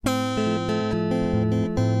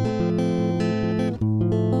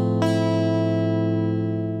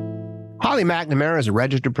Hsieh McNamara is a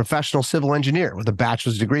registered professional civil engineer with a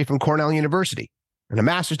bachelor's degree from Cornell University and a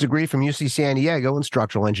master's degree from UC San Diego in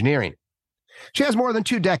structural engineering. She has more than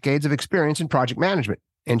 2 decades of experience in project management,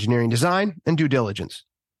 engineering design, and due diligence.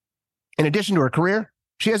 In addition to her career,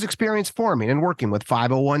 she has experience forming and working with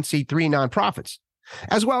 501c3 nonprofits,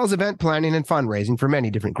 as well as event planning and fundraising for many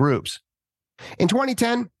different groups. In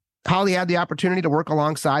 2010, Hsieh had the opportunity to work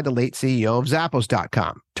alongside the late CEO of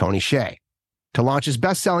Zappos.com, Tony Hsieh, to launch his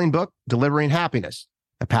best-selling book, Delivering Happiness,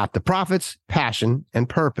 A Path to Profits, Passion, and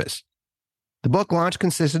Purpose. The book launch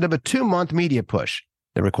consisted of a 2-month media push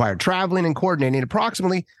that required traveling and coordinating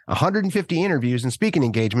approximately 150 interviews and speaking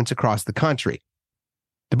engagements across the country.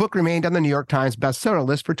 The book remained on the New York Times bestseller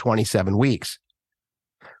list for 27 weeks.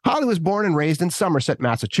 Hsieh was born and raised in Somerset,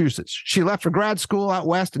 Massachusetts. She left for grad school out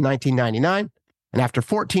west in 1999, and after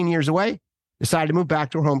 14 years away, decided to move back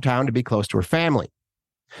to her hometown to be close to her family.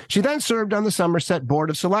 She then served on the Somerset Board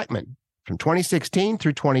of Selectmen from 2016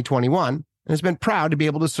 through 2021, and has been proud to be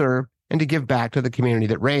able to serve and to give back to the community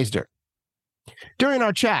that raised her. During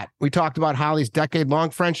our chat, we talked about Hsieh's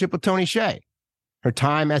decade-long friendship with Tony Hsieh, her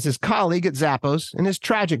time as his colleague at Zappos, and his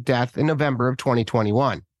tragic death in November of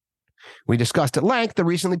 2021. We discussed at length the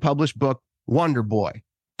recently published book, Wonder Boy,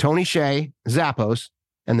 Tony Hsieh, Zappos,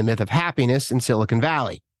 and the Myth of Happiness in Silicon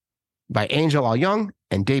Valley, by Angel Al-Young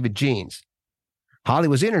and David Jeans. Hsieh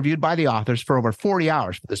was interviewed by the authors for over 40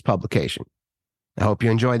 hours for this publication. I hope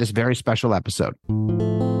you enjoy this very special episode.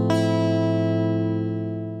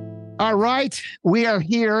 All right, we are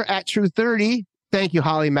here at True 30. Thank you,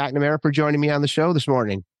 Hsieh McNamara, for joining me on the show this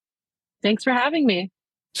morning. Thanks for having me.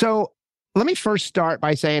 So let me first start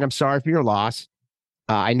by saying I'm sorry for your loss.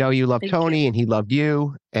 I know you love Tony and he loved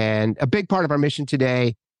you. And a big part of our mission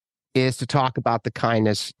today is to talk about the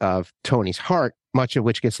kindness of Tony's heart, much of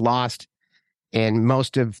which gets lost in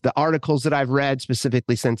most of the articles that I've read,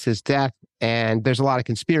 specifically since his death. And there's a lot of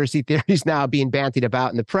conspiracy theories now being bandied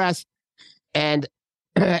about in the press. And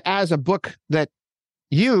as a book that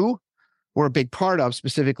you were a big part of,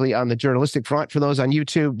 specifically on the journalistic front, for those on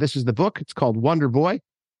YouTube, this is the book. It's called Wonder Boy,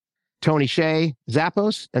 Tony Hsieh,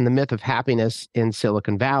 Zappos, and the Myth of Happiness in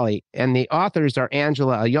Silicon Valley. And the authors are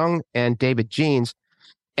Angela Al-Young and David Jeans.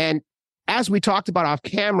 And as we talked about off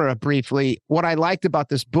camera briefly, what I liked about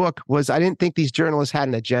this book was I didn't think these journalists had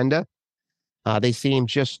an agenda. They seemed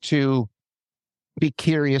just to be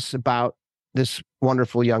curious about this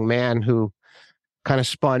wonderful young man who kind of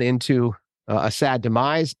spun into a sad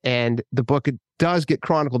demise. And the book does get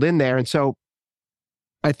chronicled in there. And so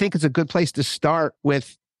I think it's a good place to start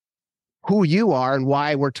with who you are and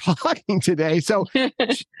why we're talking today. So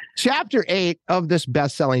chapter 8 of this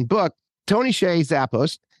best-selling book, Tony Hsieh,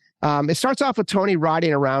 Zappos, it starts off with Tony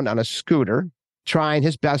riding around on a scooter, trying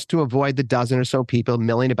his best to avoid the dozen or so people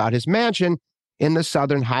milling about his mansion in the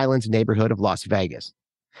Southern Highlands neighborhood of Las Vegas.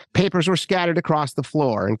 Papers were scattered across the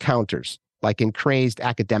floor and counters, like in crazed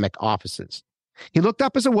academic offices. He looked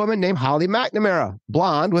up as a woman named Hsieh McNamara,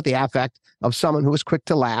 blonde with the affect of someone who was quick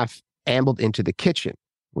to laugh, ambled into the kitchen.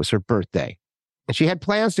 It was her birthday, and she had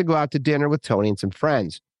plans to go out to dinner with Tony and some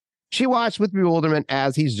friends. She watched with bewilderment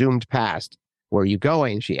as he zoomed past. "Where are you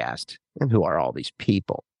going?" she asked. "And who are all these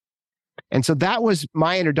people?" And so that was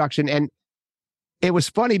my introduction. And it was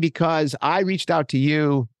funny because I reached out to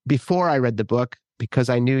you before I read the book because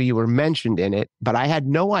I knew you were mentioned in it, but I had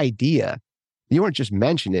no idea you weren't just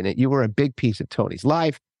mentioned in it. You were a big piece of Tony's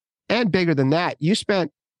life. And bigger than that, you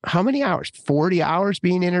spent how many hours? 40 hours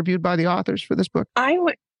being interviewed by the authors for this book? I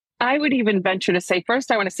would even venture to say, first,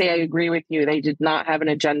 I want to say I agree with you. They did not have an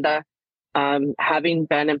agenda. Having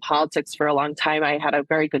been in politics for a long time, I had a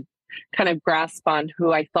very good kind of grasp on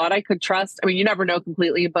who I thought I could trust. I mean, you never know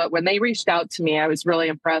completely, but when they reached out to me, I was really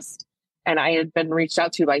impressed. And I had been reached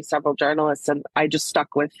out to by several journalists, and I just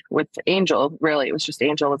stuck with Angel. Really, it was just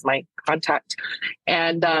Angel as my contact.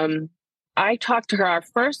 And I talked to her. Our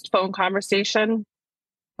first phone conversation,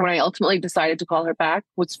 when I ultimately decided to call her back,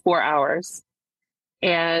 was 4 hours.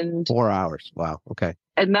 And 4 hours. Wow. Okay.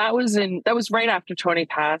 And that was right after Tony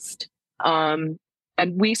passed. And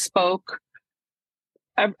we spoke.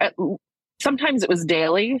 Sometimes it was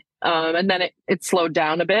daily, and then it slowed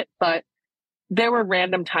down a bit, but there were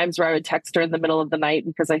random times where I would text her in the middle of the night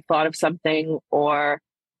because I thought of something or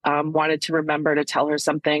wanted to remember to tell her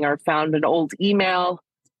something, or found an old email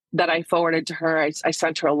that I forwarded to her. I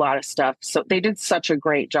sent her a lot of stuff. So they did such a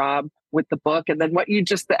great job with the book. And then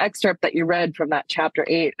the excerpt that you read from that chapter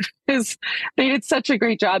 8 is, they did such a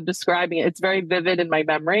great job describing it. It's very vivid in my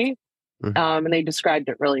memory. And they described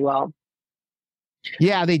it really well.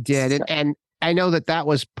 Yeah, they did. And I know that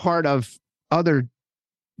was part of other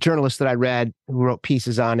journalists that I read who wrote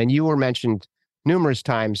pieces on, and you were mentioned numerous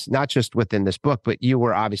times, not just within this book, but you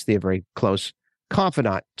were obviously a very close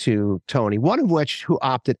confidant to Tony, one of which who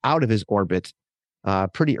opted out of his orbit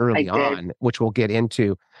pretty early on, which we'll get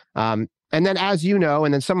into. And then, as you know,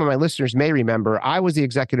 and then some of my listeners may remember, I was the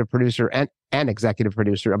executive producer and executive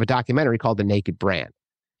producer of a documentary called The Naked Brand,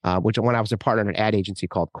 which when I was a partner at an ad agency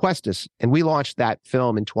called Questus, and we launched that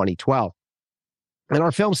film in 2012. And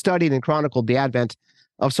our film studied and chronicled the advent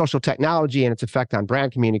of social technology and its effect on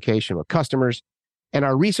brand communication with customers. And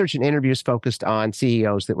our research and interviews focused on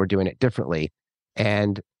CEOs that were doing it differently.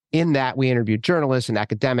 And in that, we interviewed journalists and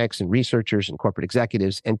academics and researchers and corporate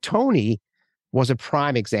executives. And Tony was a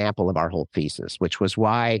prime example of our whole thesis, which was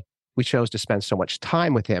why we chose to spend so much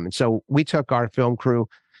time with him. And so we took our film crew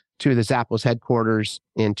to the Zappos headquarters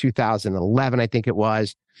in 2011, I think it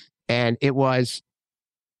was. And it was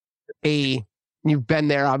you've been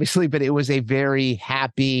there, obviously, but it was a very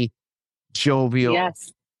happy, jovial,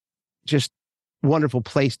 just wonderful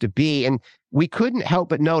place to be. And we couldn't help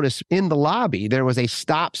but notice in the lobby, there was a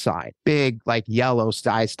stop sign, big, like yellow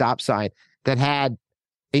stop sign that had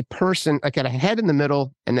a person, like had a head in the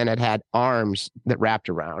middle, and then it had arms that wrapped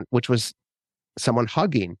around, which was someone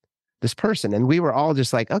hugging this person. And we were all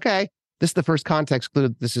just like, okay, this is the first context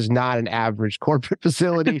clue. This is not an average corporate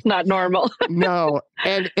facility. Not normal. No.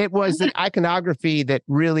 And it was an iconography that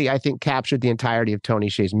really, I think, captured the entirety of Tony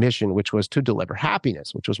Hsieh's mission, which was to deliver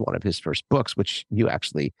happiness, which was one of his first books, which you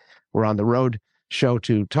actually were on the road show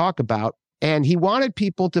to talk about. And he wanted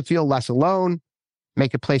people to feel less alone,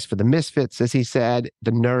 make a place for the misfits, as he said,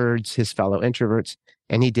 the nerds, his fellow introverts.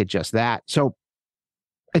 And he did just that. So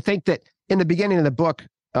I think that in the beginning of the book,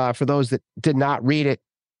 for those that did not read it,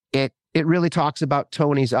 it really talks about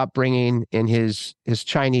Tony's upbringing and his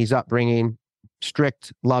Chinese upbringing,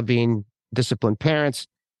 strict, loving, disciplined parents.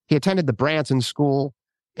 He attended the Branson School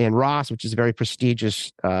in Ross, which is a very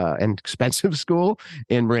prestigious and expensive school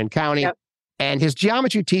in Marin County. Yep. And his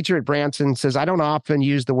geometry teacher at Branson says, I don't often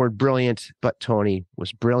use the word brilliant, but Tony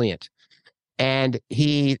was brilliant. And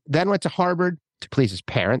he then went to Harvard to please his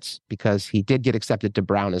parents because he did get accepted to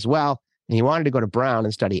Brown as well. And he wanted to go to Brown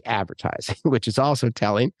and study advertising, which is also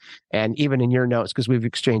telling. And even in your notes, because we've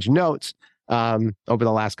exchanged notes over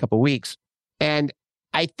the last couple of weeks. And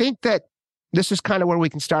I think that this is kind of where we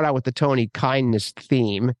can start out with the Tony kindness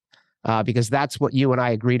theme, because that's what you and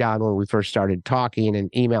I agreed on when we first started talking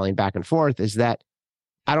and emailing back and forth, is that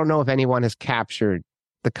I don't know if anyone has captured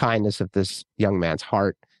the kindness of this young man's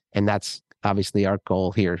heart. And that's obviously our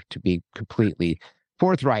goal here, to be completely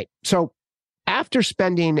forthright. So after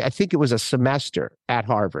spending, I think it was a semester at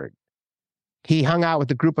Harvard, he hung out with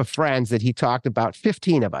a group of friends that he talked about,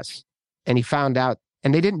 15 of us. And he found out,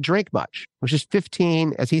 and they didn't drink much, it was just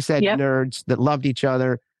 15, as he said, nerds that loved each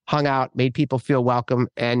other, hung out, made people feel welcome.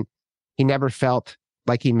 And he never felt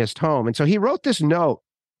like he missed home. And so he wrote this note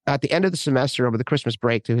at the end of the semester over the Christmas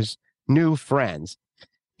break to his new friends.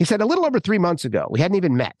 He said, a little over 3 months ago, we hadn't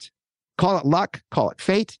even met. Call it luck, call it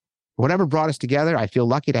fate. Whatever brought us together, I feel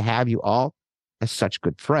lucky to have you all as such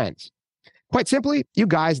good friends. Quite simply, you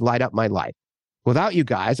guys light up my life. Without you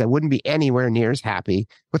guys, I wouldn't be anywhere near as happy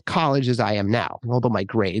with college as I am now, although my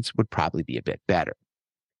grades would probably be a bit better.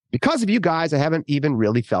 Because of you guys, I haven't even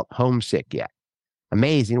really felt homesick yet.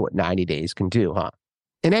 Amazing what 90 days can do, huh?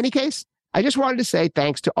 In any case, I just wanted to say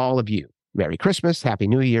thanks to all of you. Merry Christmas, Happy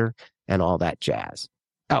New Year, and all that jazz.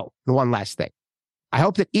 Oh, and one last thing. I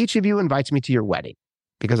hope that each of you invites me to your wedding,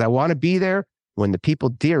 because I want to be there when the people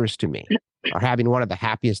dearest to me are having one of the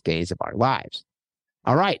happiest days of our lives.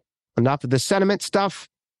 All right, enough of the sentiment stuff.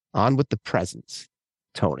 On with the presents,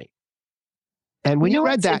 Tony. And when you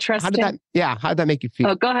read that, how did that make you feel?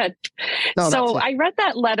 Oh, go ahead. No, so I read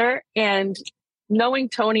that letter, and knowing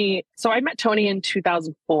Tony, so I met Tony in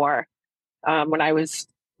 2004 when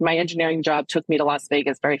my engineering job took me to Las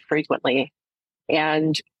Vegas very frequently.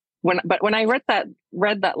 And when I read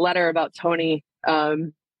that letter about Tony,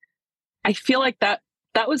 I feel like that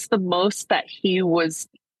was the most that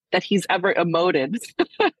he's ever emoted.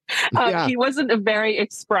 He wasn't a very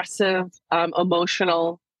expressive,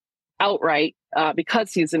 emotional outright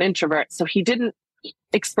because he's an introvert. So he didn't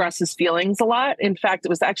express his feelings a lot. In fact, it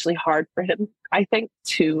was actually hard for him, I think,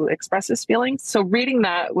 to express his feelings. So reading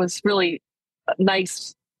that was really a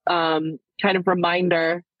nice kind of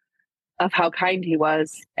reminder of how kind he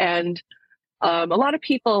was. And a lot of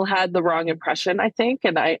people had the wrong impression, I think.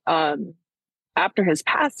 And after his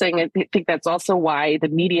passing, I think that's also why the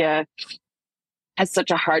media has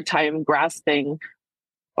such a hard time grasping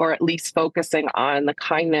or at least focusing on the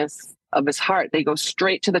kindness of his heart. They go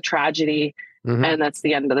straight to the tragedy Mm-hmm. And that's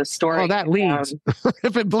the end of the story. Well, that leads.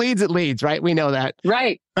 If it bleeds, it leads, right? We know that.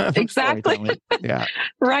 Right. Exactly. Yeah.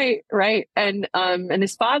 Right. And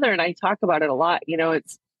his father and I talk about it a lot.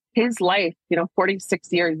 It's his life,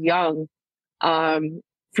 46 years young,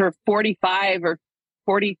 for 45 or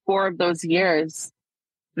 44 of those years,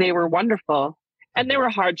 they were wonderful. And there were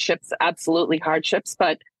hardships, absolutely hardships,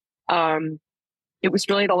 but it was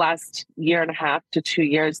really the last year and a half to 2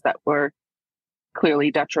 years that were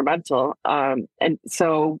clearly detrimental. And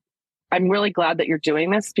so I'm really glad that you're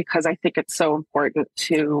doing this, because I think it's so important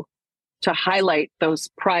to highlight those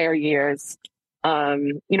prior years.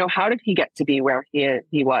 How did he get to be where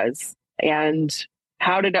he was, and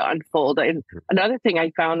how did it unfold? And another thing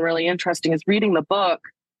I found really interesting is reading the book.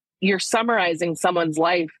 You're summarizing someone's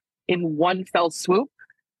life in one fell swoop,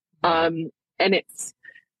 and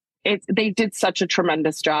they did such a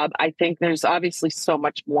tremendous job. I think there's obviously so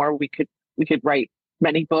much more. We could write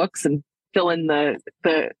many books and fill in the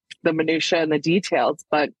minutia and the details,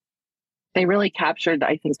 but they really captured,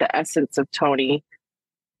 I think, the essence of Tony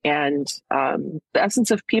and the essence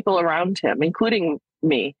of people around him, including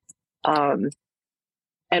me.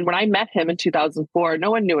 And when I met him in 2004,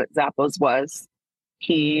 no one knew what Zappos was.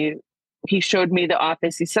 He showed me the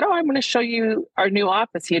office. He said, "Oh, I'm going to show you our new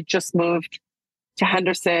office." He had just moved to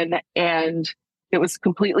Henderson, and it was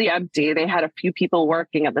completely empty. They had a few people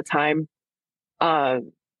working at the time.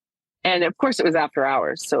 And of course, it was after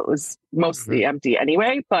hours, so it was mostly empty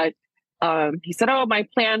anyway. But he said, "Oh, my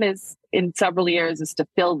plan is in several years is to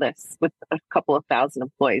fill this with a couple of thousand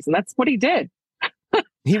employees," and that's what he did.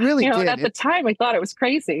 He really did. At the time, I thought it was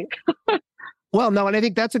crazy. Well, no, and I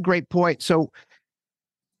think that's a great point. So,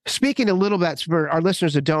 speaking a little bit for our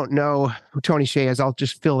listeners that don't know who Tony Hsieh is, I'll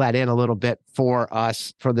just fill that in a little bit for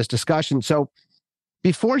us for this discussion. So,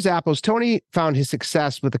 before Zappos, Tony found his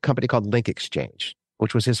success with a company called Link Exchange,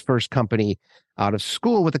 which was his first company out of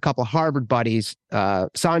school with a couple of Harvard buddies,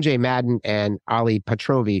 Sanjay Madden and Ali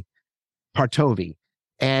Partovi.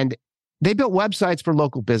 And they built websites for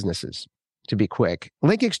local businesses, to be quick.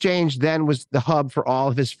 Link Exchange then was the hub for all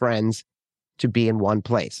of his friends to be in one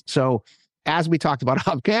place. So as we talked about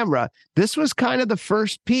off camera, this was kind of the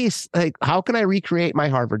first piece. Like, how can I recreate my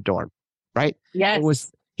Harvard dorm? Right?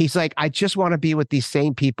 Yes. He's like, I just want to be with these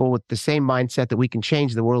same people with the same mindset that we can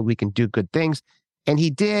change the world, we can do good things. And he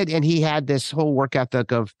did. And he had this whole work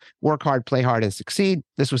ethic of work hard, play hard, and succeed.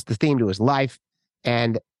 This was the theme to his life.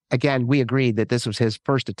 And again, we agreed that this was his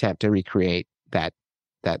first attempt to recreate that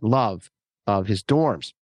love of his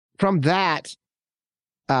dorms. From that,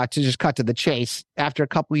 to just cut to the chase, after a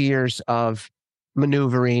couple of years of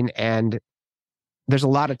maneuvering, and there's a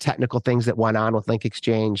lot of technical things that went on with Link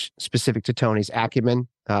Exchange specific to Tony's acumen.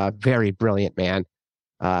 Very brilliant man.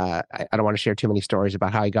 I don't want to share too many stories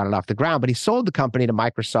about how he got it off the ground, but he sold the company to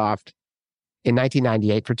Microsoft in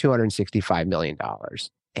 1998 for $265 million.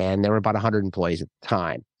 And there were about 100 employees at the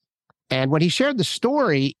time. And when he shared the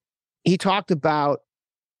story, he talked about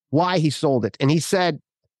why he sold it. And he said,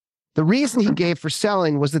 the reason he gave for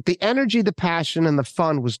selling was that the energy, the passion, and the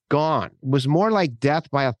fun was gone. It was more like death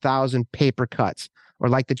by 1,000 paper cuts, or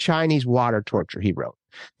like the Chinese water torture, he wrote.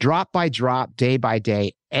 Drop by drop, day by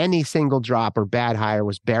day, any single drop or bad hire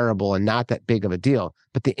was bearable and not that big of a deal.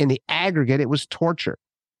 But in the aggregate, it was torture.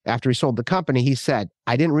 After he sold the company, he said,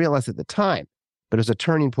 I didn't realize at the time, but it was a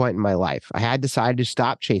turning point in my life. I had decided to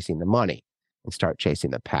stop chasing the money and start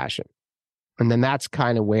chasing the passion. And then that's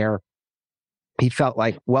kind of where he felt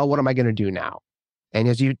like, well, what am I going to do now? And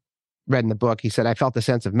as you read in the book, he said, I felt a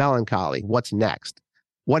sense of melancholy. What's next?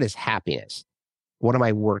 What is happiness? What am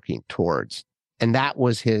I working towards? And that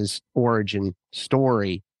was his origin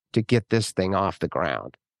story to get this thing off the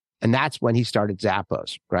ground. And that's when he started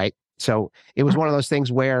Zappos, right? So it was one of those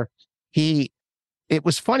things where it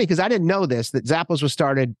was funny because I didn't know this, that Zappos was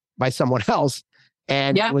started by someone else,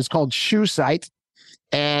 and it was called Shoe Site.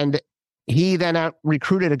 And he then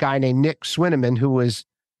recruited a guy named Nick Swinneman, who was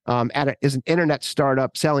is an internet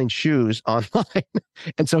startup selling shoes online.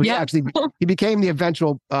 And so he became the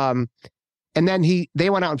eventual, and then they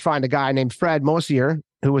went out and found a guy named Fred Mosier,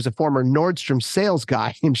 who was a former Nordstrom sales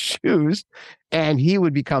guy in shoes, and he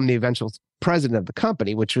would become the eventual president of the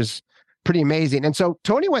company, which was pretty amazing. And so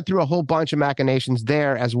Tony went through a whole bunch of machinations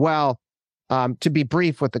there as well. To be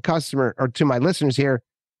brief with the customer, or to my listeners here,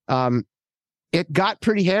 it got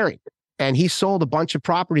pretty hairy. And he sold a bunch of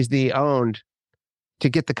properties that he owned to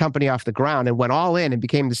get the company off the ground, and went all in and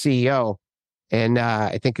became the CEO. And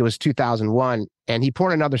I think it was 2001. And he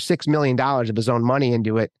poured another $6 million of his own money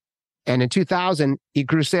into it. And in 2000, he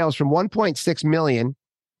grew sales from 1.6 million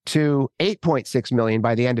to 8.6 million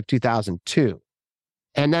by the end of 2002.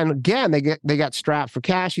 And then again, they got strapped for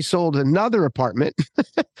cash. He sold another apartment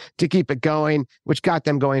to keep it going, which got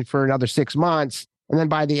them going for another 6 months. And then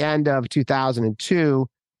by the end of 2002,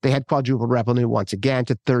 they had quadrupled revenue once again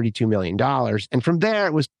to $32 million. And from there,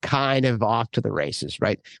 it was kind of off to the races,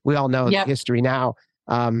 right? We all know the history now.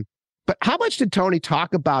 But how much did Tony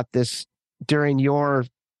talk about this during your,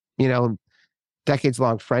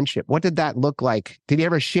 decades-long friendship? What did that look like? Did he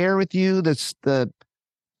ever share with you the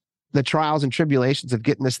trials and tribulations of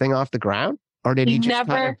getting this thing off the ground? Or did he just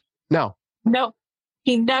never, no,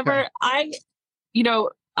 he never,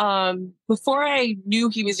 before I knew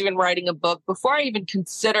he was even writing a book, before I even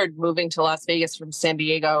considered moving to Las Vegas from San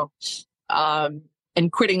Diego, and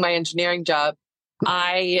quitting my engineering job,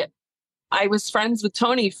 I was friends with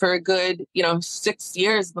Tony for a good, 6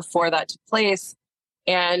 years before that took place.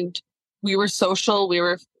 And we were social. We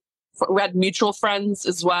had mutual friends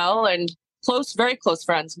as well, and very close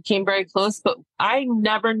friends. We became very close, but I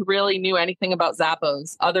never really knew anything about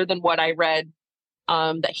Zappos other than what I read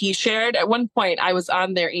that he shared. At one point, I was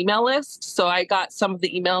on their email list, so I got some of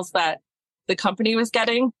the emails that the company was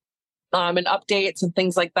getting, and updates and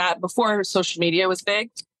things like that before social media was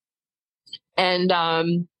big. And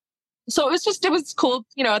so it was cool.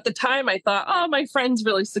 At the time, I thought, oh, my friend's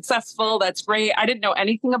really successful. That's great. I didn't know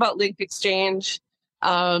anything about Link Exchange.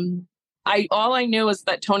 All I knew is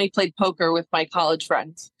that Tony played poker with my college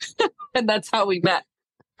friends, and that's how we met.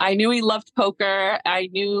 I knew he loved poker. I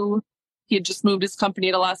knew he had just moved his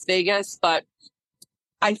company to Las Vegas, but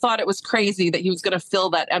I thought it was crazy that he was going to fill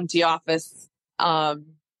that empty office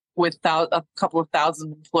without a couple of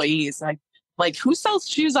thousand employees. Like, who sells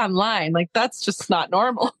shoes online? Like, that's just not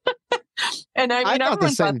normal. And I thought the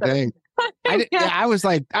same thing. I was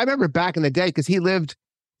like, I remember back in the day, because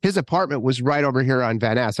his apartment was right over here on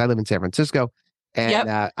Van Ness. I live in San Francisco.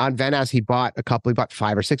 And on Van Ness, he bought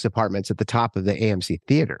 5 or 6 apartments at the top of the AMC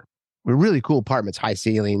Theater. Were really cool apartments, high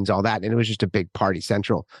ceilings, all that. And it was just a big party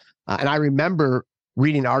central. And I remember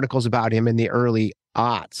reading articles about him in the early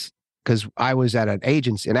aughts, because I was at an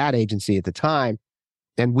ad agency at the time,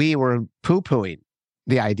 and we were poo-pooing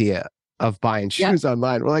the idea of buying shoes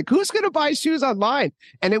online. We're like, who's going to buy shoes online?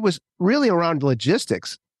 And it was really around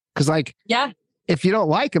logistics. Because if you don't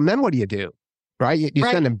like them, then what do you do? Right? You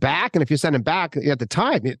send them back. And if you send them back at the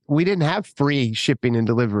time, we didn't have free shipping and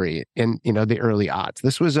delivery in, the early aughts.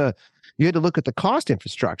 You had to look at the cost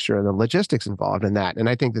infrastructure and the logistics involved in that. And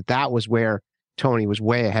I think that was where Tony was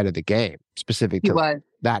way ahead of the game, specific to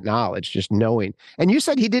that knowledge, just knowing. And you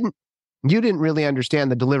said you didn't really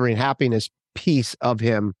understand the delivery and happiness piece of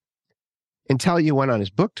him until you went on his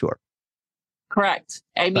book tour. Correct.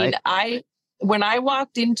 I mean, when I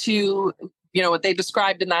walked into, what they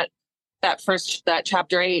described in that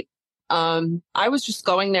chapter 8, I was just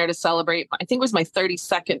going there to celebrate. I think it was my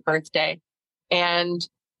 32nd birthday. And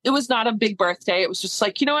it was not a big birthday. It was just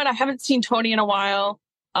like, you know what? I haven't seen Tony in a while.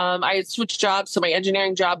 I had switched jobs, so my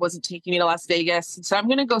engineering job wasn't taking me to Las Vegas. And so I'm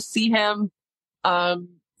going to go see him.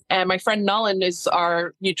 And my friend Nolan is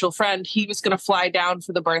our mutual friend. He was going to fly down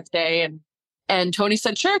for the birthday. And Tony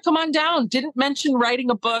said, sure, come on down. Didn't mention writing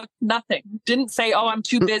a book, nothing. Didn't say, oh, I'm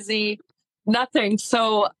too busy, nothing.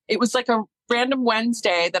 So it was like a random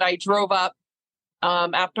Wednesday that I drove up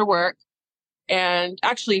after work. And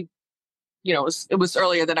actually, it was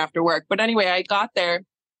earlier than after work. But anyway, I got there.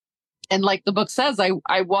 And like the book says,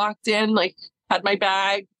 I walked in, like had my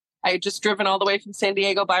bag. I had just driven all the way from San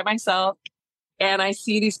Diego by myself. And I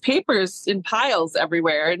see these papers in piles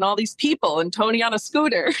everywhere and all these people and Tony on a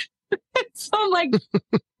scooter. So I'm like,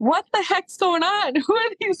 what the heck's going on? Who are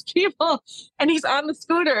these people? And he's on the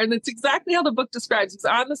scooter. And it's exactly how the book describes. He's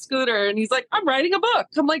on the scooter and he's like, I'm writing a book.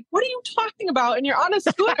 I'm like, what are you talking about? And you're on a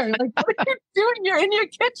scooter. Like, what are you doing? You're in your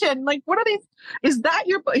kitchen. Like, what are these? Is that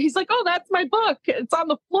your book? He's like, oh, that's my book. It's on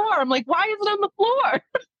the floor. I'm like, why is it on the floor?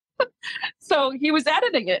 So he was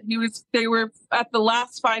editing it. They were at the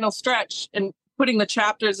last final stretch and putting the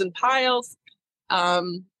chapters in piles.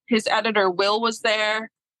 His editor, Will, was there.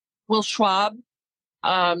 Will Schwab.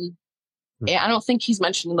 I don't think he's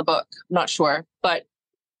mentioned in the book. I'm not sure, but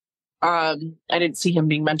I didn't see him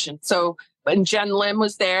being mentioned. So, and Jen Lim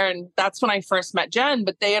was there, and that's when I first met Jen,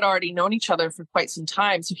 but they had already known each other for quite some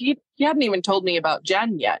time. So he hadn't even told me about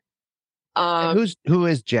Jen yet. Who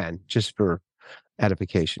is Jen, just for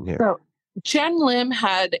edification here? So Jen Lim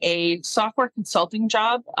had a software consulting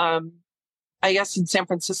job, I guess in San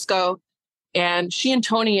Francisco. And she and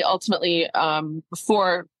Tony ultimately, I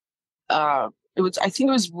think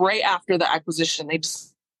it was right after the acquisition, they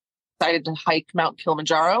decided to hike Mount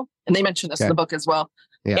Kilimanjaro. And they mentioned this in the book as well.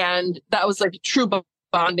 Yeah. And that was like a true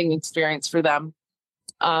bonding experience for them.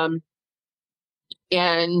 And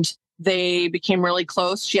they became really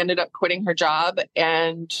close. She ended up quitting her job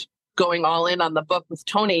and going all in on the book with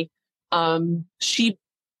Tony. She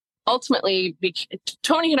ultimately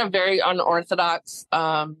Tony had a very unorthodox,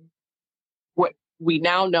 what we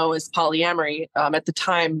now know as polyamory. At the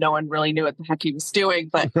time, no one really knew what the heck he was doing,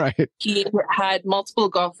 but right. He had multiple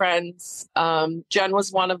girlfriends. Jen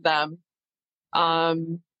was one of them.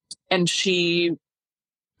 And she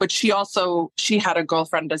had a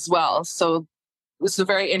girlfriend as well. So it was a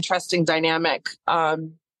very interesting dynamic.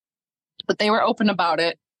 But they were open about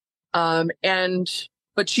it.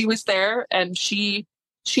 But she was there, and she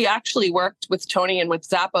actually worked with Tony and with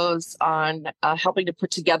Zappos on helping to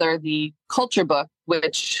put together the culture book,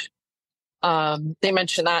 which they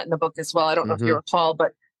mention that in the book as well. I don't know if you recall,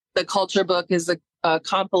 but the culture book is a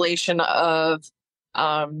compilation of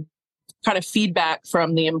kind of feedback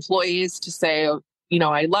from the employees to say,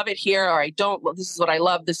 I love it here, or I don't. This is what I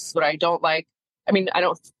love. This is what I don't like. I mean, I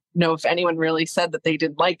don't know if anyone really said that they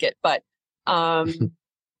didn't like it, but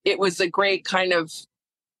it was a great kind of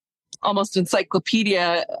almost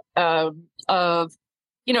encyclopedia of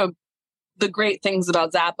the great things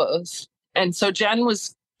about Zappos. And so Jen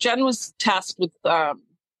was tasked with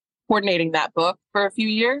coordinating that book for a few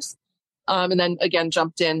years, and then again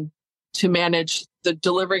jumped in to manage the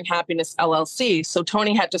Delivering Happiness LLC. So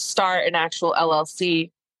Tony had to start an actual LLC,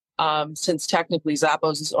 since technically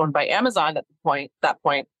Zappos is owned by Amazon at that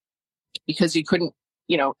point, because you couldn't,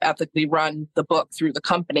 ethically run the book through the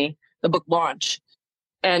company, the book launch.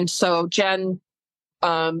 And so Jen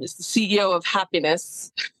is the CEO of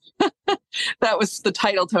Happiness. That was the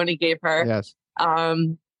title Tony gave her. Yes.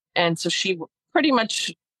 And so she pretty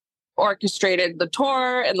much orchestrated the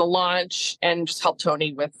tour and the launch and just helped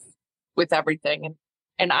Tony with everything.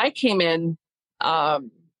 And I came in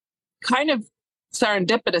kind of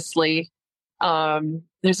serendipitously.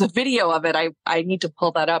 There's a video of it. I need to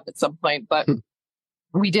pull that up at some point, but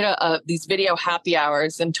we did these video happy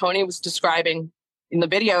hours, and Tony was describing in the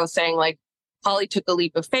video saying, like, Holly took a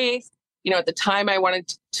leap of faith. At the time I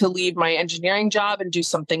wanted to leave my engineering job and do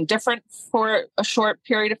something different for a short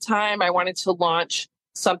period of time. I wanted to launch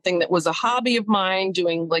something that was a hobby of mine,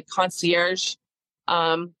 doing like concierge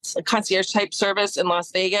type service in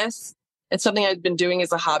Las Vegas. It's something I'd been doing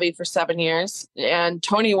as a hobby for 7 years. And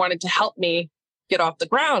Tony wanted to help me get off the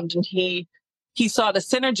ground. And he saw the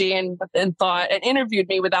synergy and thought, and interviewed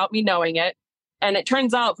me without me knowing it. And it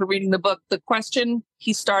turns out, for reading the book, the first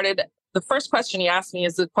question he asked me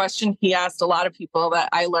is the question he asked a lot of people that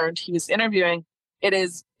I learned he was interviewing. It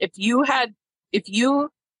is, if you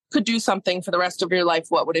could do something for the rest of your life,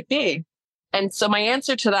 what would it be? And so my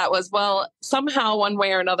answer to that was, well, somehow, one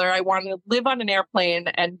way or another, I want to live on an airplane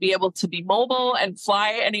and be able to be mobile and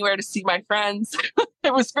fly anywhere to see my friends.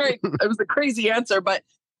 It was a crazy answer, but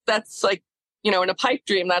that's like, in a pipe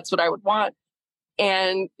dream, that's what I would want.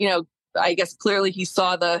 And, I guess clearly he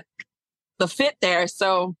saw the fit there.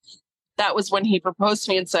 So that was when he proposed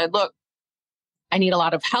to me and said, look, I need a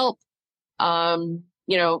lot of help.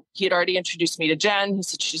 He had already introduced me to Jen. He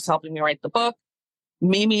said, she's helping me write the book.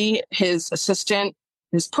 Mimi, his assistant,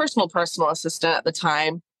 his personal assistant at the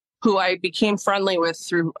time, who I became friendly with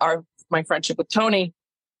through my friendship with Tony.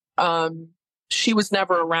 She was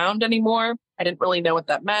never around anymore. I didn't really know what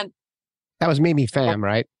that meant. That was Mimi Pham,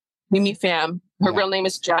 right? Mimi Pham. Her real name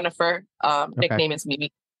is Jennifer. Nickname is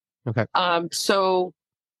Mimi. Okay.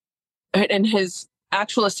 And his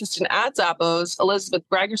actual assistant at Zappos, Elizabeth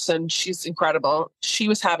Gregerson, she's incredible. She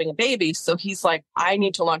was having a baby. So he's like, I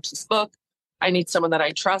need to launch this book. I need someone that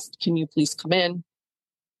I trust. Can you please come in?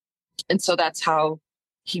 And so that's how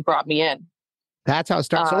he brought me in. That's how it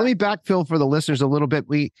starts. So let me backfill for the listeners a little bit,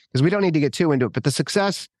 because we don't need to get too into it, but the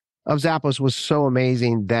success of Zappos was so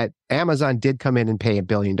amazing that Amazon did come in and pay $1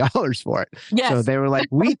 billion for it. Yes. So they were like,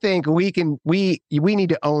 we think we need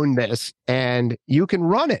to own this and you can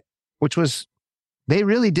run it, which was, they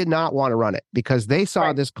really did not want to run it because they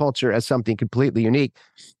saw this culture as something completely unique.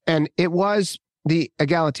 And it was the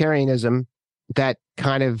egalitarianism that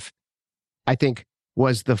kind of, I think,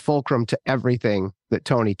 was the fulcrum to everything that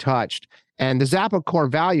Tony touched. And the Zappos core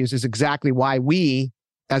values is exactly why we,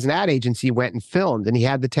 as an ad agency, went and filmed. And he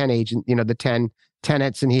had the 10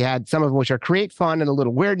 tenets, and he had some of them which are create fun and a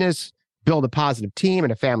little weirdness, build a positive team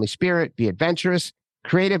and a family spirit, be adventurous,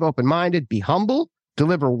 creative, open-minded, be humble,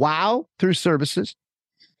 deliver wow through services.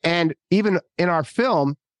 And even in our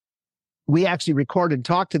film, we actually recorded and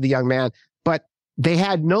talked to the young man, but they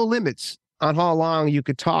had no limits on how long you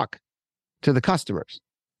could talk to the customers.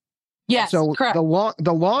 Yes, so correct.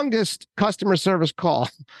 The longest customer service call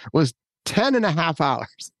was 10 and a half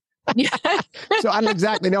hours. Yeah. So I don't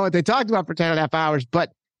exactly know what they talked about for 10 and a half hours,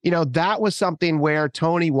 but that was something where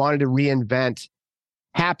Tony wanted to reinvent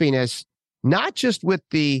happiness, not just with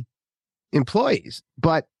the employees,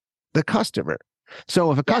 but the customer.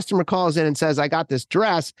 So if a customer calls in and says, I got this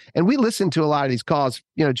dress, and we listen to a lot of these calls,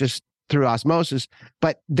 just through osmosis,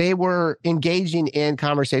 but they were engaging in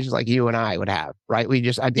conversations like you and I would have, right?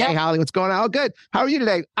 Hey, Holly, what's going on? Oh, good. How are you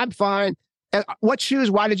today? I'm fine. What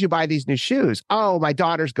shoes? Why did you buy these new shoes? Oh, my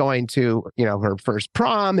daughter's going to, her first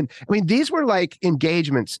prom. And I mean, these were like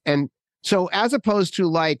engagements. And so as opposed to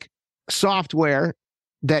like software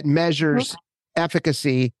that measures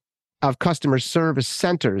efficacy of customer service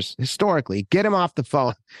centers historically, get them off the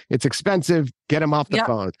phone. It's expensive. Get them off the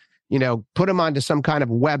phone. Put them onto some kind of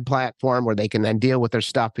web platform where they can then deal with their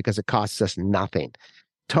stuff because it costs us nothing.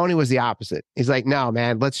 Tony was the opposite. He's like, no,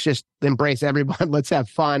 man, let's just embrace everyone. Let's have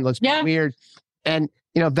fun. Let's be weird. And,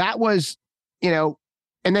 that was, and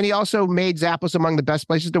then he also made Zappos among the best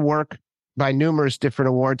places to work by numerous different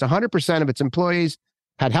awards. 100% of its employees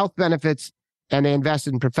had health benefits, and they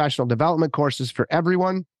invested in professional development courses for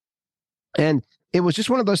everyone. And it was just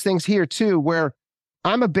one of those things here too, where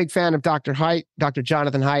I'm a big fan of Dr. Haidt, Dr.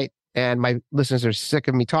 Jonathan Haidt, and my listeners are sick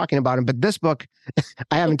of me talking about him. But this book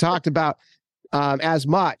I haven't talked about as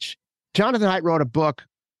much. Jonathan Haidt wrote a book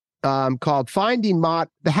called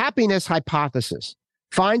The Happiness Hypothesis,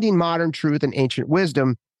 Finding Modern Truth and Ancient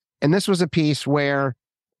Wisdom. And this was a piece where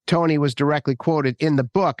Tony was directly quoted in the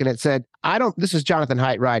book. And it said, this is Jonathan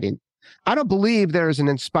Haidt writing, I don't believe there is an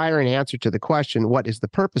inspiring answer to the question, what is the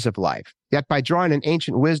purpose of life? Yet by drawing on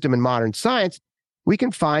ancient wisdom and modern science, we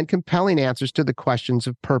can find compelling answers to the questions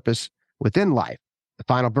of purpose within life. The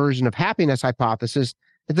final version of happiness hypothesis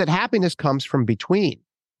is that happiness comes from between.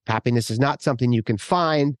 Happiness is not something you can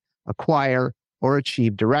find, acquire, or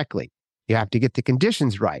achieve directly. You have to get the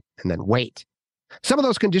conditions right and then wait. Some of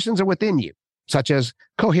those conditions are within you, such as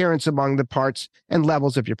coherence among the parts and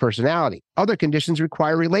levels of your personality. Other conditions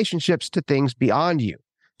require relationships to things beyond you.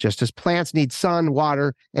 Just as plants need sun,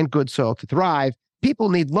 water, and good soil to thrive, people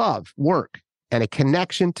need love, work, and a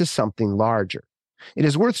connection to something larger. It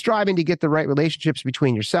is worth striving to get the right relationships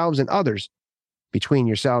between yourselves and others, between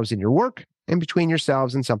yourselves and your work, and between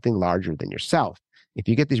yourselves and something larger than yourself. If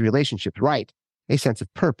you get these relationships right, a sense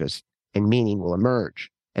of purpose and meaning will emerge.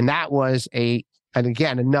 And that was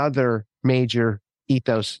another major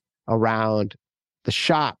ethos around the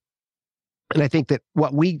shop. And I think that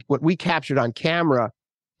what we captured on camera,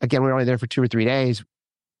 again, we were only there for 2 or 3 days.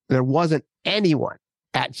 There wasn't anyone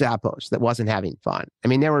at Zappos that wasn't having fun. I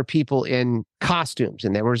mean, there were people in costumes,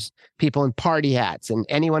 and there was people in party hats, and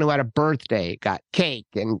anyone who had a birthday got cake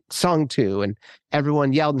and sung to, and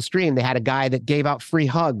everyone yelled and screamed. They had a guy that gave out free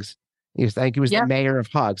hugs. I think he was the mayor of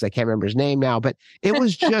hugs. I can't remember his name now, but it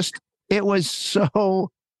was just, it was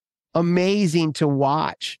so amazing to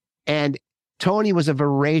watch. And Tony was a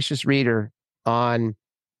voracious reader on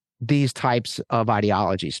these types of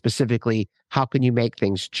ideologies, specifically, how can you make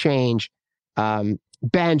things change?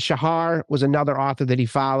 Ben Shahar was another author that he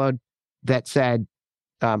followed that said,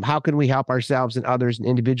 how can we help ourselves and others and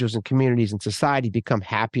individuals and communities and society become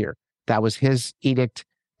happier? That was his edict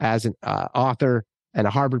as an author and a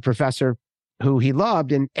Harvard professor who he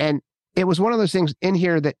loved. And it was one of those things in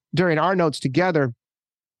here that during our notes together,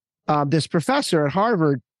 this professor at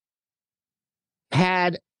Harvard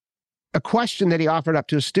had a question that he offered up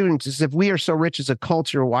to his students is, if we are so rich as a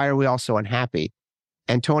culture, why are we all so unhappy?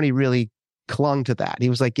 And Tony really clung to that. He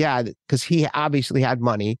was like, yeah, because he obviously had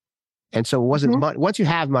money. And so it wasn't money. Once you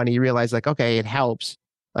have money, you realize like, okay, it helps.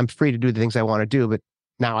 I'm free to do the things I want to do, but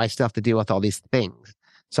now I still have to deal with all these things.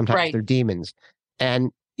 Sometimes they're demons.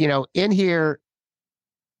 And, in here,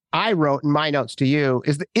 I wrote in my notes to you,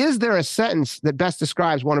 is there a sentence that best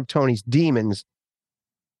describes one of Tony's demons?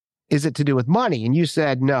 Is it to do with money? And you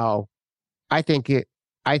said, no, I think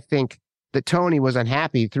that Tony was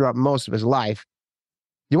unhappy throughout most of his life.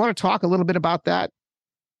 You want to talk a little bit about that?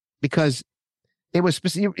 Because it was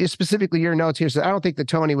specifically your notes here. So I don't think that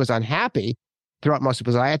Tony was unhappy throughout most of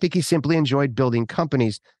his life. I think he simply enjoyed building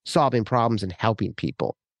companies, solving problems, and helping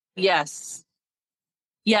people. Yes.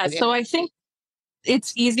 Yeah. So I think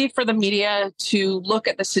it's easy for the media to look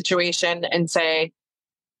at the situation and say,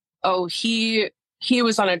 oh, he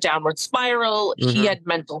was on a downward spiral. Mm-hmm. He had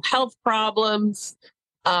mental health problems.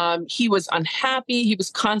 He was unhappy. He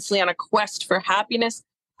was constantly on a quest for happiness.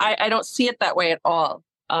 I don't see it that way at all.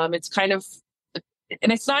 It's kind of,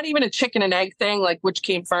 and it's not even a chicken and egg thing, like which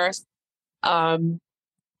came first.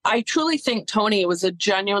 I truly think Tony was a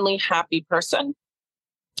genuinely happy person.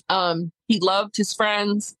 He loved his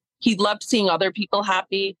friends. He loved seeing other people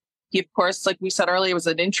happy. He, of course, like we said earlier, was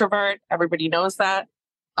an introvert. Everybody knows that.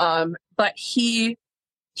 But he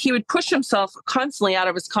he would push himself constantly out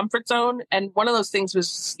of his comfort zone. And one of those things was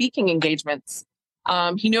speaking engagements.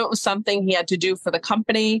 He knew it was something he had to do for the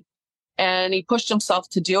company, and he pushed himself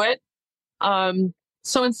to do it.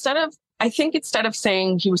 So instead of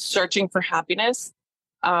saying he was searching for happiness,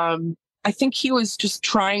 I think he was just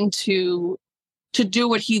trying to do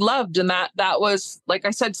what he loved. And that was, like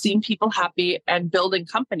I said, seeing people happy and building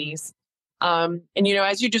companies. And,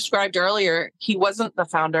 as you described earlier, he wasn't the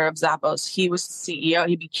founder of Zappos. He was the CEO.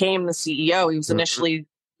 He became the CEO. He was initially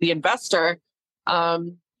the investor.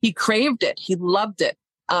 He craved it. He loved it.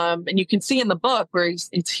 And you can see in the book where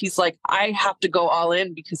he's like, I have to go all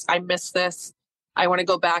in because I miss this. I want to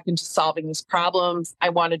go back into solving these problems. I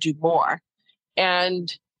want to do more.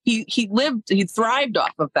 And he thrived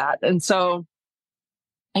off of that. And so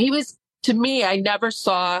to me, I never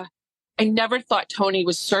thought Tony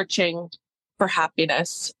was searching for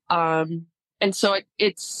happiness. And so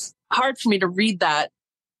it's hard for me to read that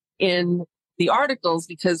in the articles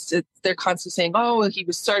because they're constantly saying, oh, he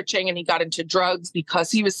was searching and he got into drugs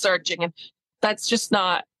because he was searching. And that's just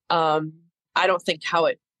not, I don't think how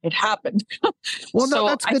it happened. Well, no,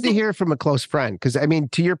 that's good to hear from a close friend. Because I mean,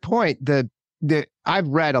 to your point, I've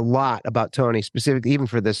read a lot about Tony specifically, even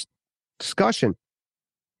for this discussion.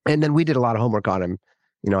 And then we did a lot of homework on him,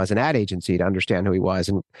 as an ad agency to understand who he was.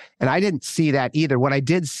 And I didn't see that either. What I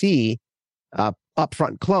did see up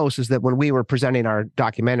front close is that when we were presenting our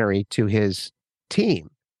documentary to his team,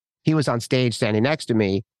 he was on stage standing next to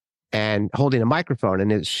me and holding a microphone,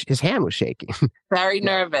 and his hand was shaking. Very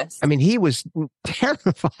nervous. I mean, he was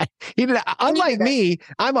terrified. Unlike me,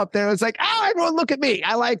 I'm up there. It's like, oh, everyone look at me.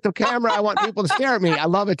 I like the camera. I want people to stare at me. I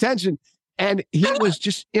love attention. And he was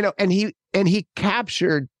just, and he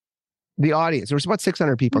captured the audience. There was about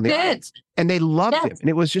 600 people in the audience, and they loved him. And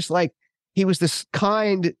it was just like, he was this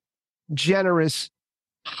kind, generous,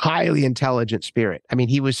 highly intelligent spirit. I mean,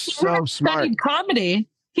 he was so smart. Studied comedy.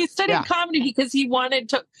 He studied comedy because he wanted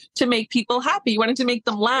to make people happy. He wanted to make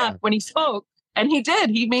them laugh when he spoke. And he did.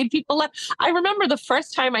 He made people laugh. I remember the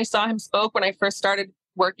first time I saw him spoke when I first started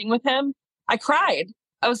working with him, I cried.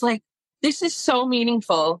 I was like, this is so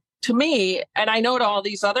meaningful to me. And I know to all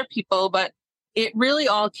these other people, but it really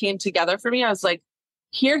all came together for me. I was like,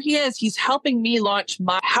 here he is. He's helping me launch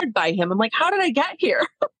my Powered by him. I'm like, how did I get here?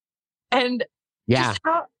 And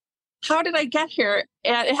how did I get here?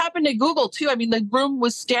 And it happened at Google too. I mean, the room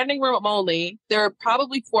was standing room only. There are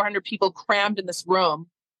probably 400 people crammed in this room,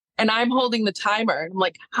 and I'm holding the timer. I'm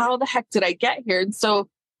like, how the heck did I get here? And so,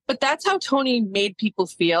 but that's how Tony made people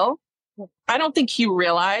feel. I don't think he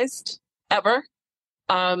realized ever.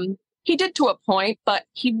 He did to a point, but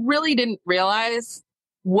he really didn't realize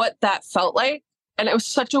what that felt like. And it was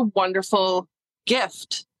such a wonderful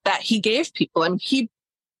gift that he gave people. I mean,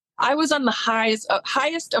 I was on the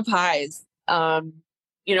highest of highs,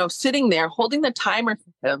 sitting there holding the timer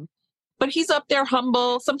for him. But he's up there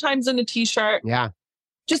humble, sometimes in a t-shirt,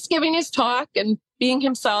 just giving his talk and being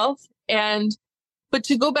himself. But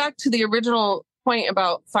to go back to the original point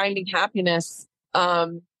about finding happiness,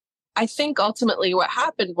 I think ultimately what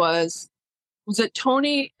happened was that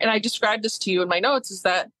Tony, and I described this to you in my notes, is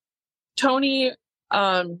that Tony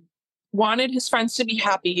wanted his friends to be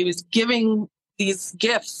happy. He was giving these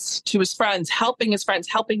gifts to his friends, helping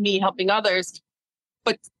me, helping others.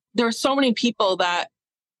 But there are so many people that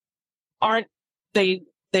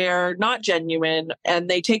they're not genuine, and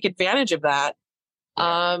they take advantage of that.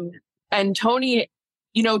 And Tony,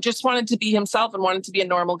 just wanted to be himself and wanted to be a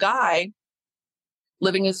normal guy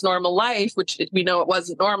living his normal life, which we know it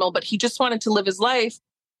wasn't normal, but he just wanted to live his life,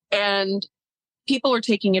 and people were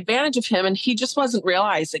taking advantage of him, and he just wasn't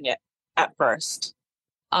realizing it at first.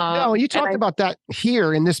 No, you talked about that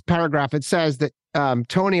here in this paragraph. It says that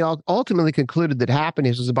Tony ultimately concluded that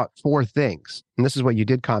happiness was about four things. And this is what you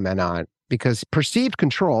did comment on, because perceived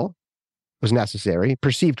control was necessary,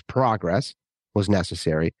 perceived progress was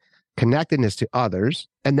necessary, connectedness to others,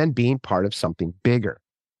 and then being part of something bigger.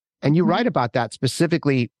 And you write about that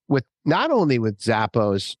specifically with not only with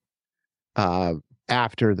Zappos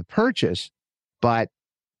after the purchase, but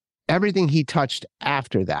everything he touched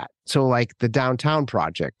after that. So like the downtown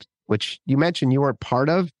project, which you mentioned you weren't part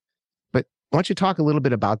of, but why don't you talk a little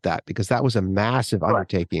bit about that? Because that was a massive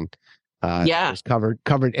undertaking. It was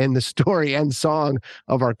covered in the story and song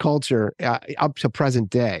of our culture up to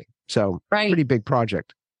present day. So pretty big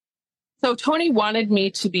project. So Tony wanted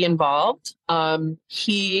me to be involved.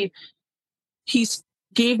 He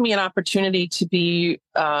gave me an opportunity to be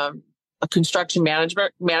a construction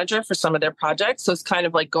manager for some of their projects. So it's kind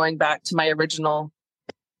of like going back to my original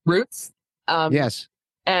roots. Yes.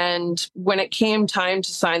 And when it came time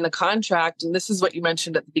to sign the contract, and this is what you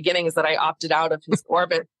mentioned at the beginning, is that I opted out of his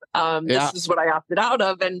orbit. This is what I opted out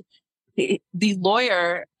of. And the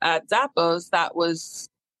lawyer at Zappos, that was,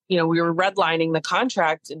 we were redlining the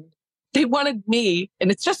contract, and they wanted me,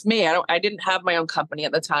 and it's just me. I didn't have my own company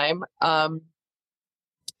at the time.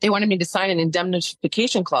 They wanted me to sign an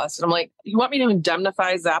indemnification clause. And I'm like, you want me to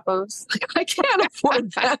indemnify Zappos? Like, I can't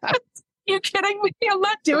afford that. You kidding me? I'm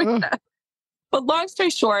not doing that. But long story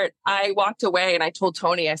short, I walked away and I told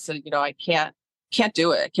Tony, I said, I can't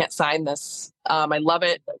do it. I can't sign this. I love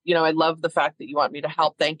it. I love the fact that you want me to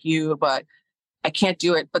help. Thank you. But I can't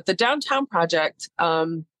do it. But the downtown project,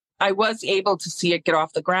 I was able to see it get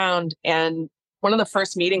off the ground. And one of the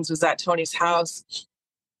first meetings was at Tony's house.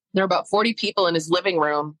 There were about 40 people in his living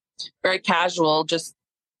room, very casual, just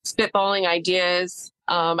spitballing ideas.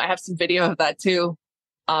 I have some video of that too.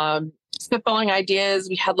 Spitballing ideas.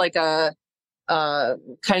 We had like a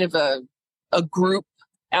kind of a group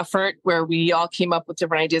effort where we all came up with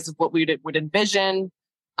different ideas of what we would envision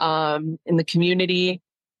in the community.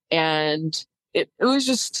 And it was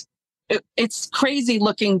just, it's crazy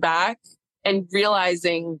looking back and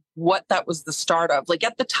realizing what that was the start of. Like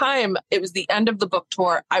at the time, it was the end of the book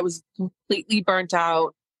tour. I was completely burnt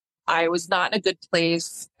out. I was not in a good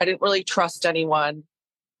place. I didn't really trust anyone.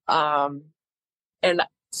 And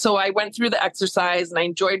so I went through the exercise and I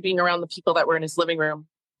enjoyed being around the people that were in his living room,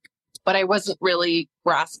 but I wasn't really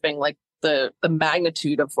grasping like the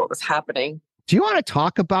magnitude of what was happening. Do you want to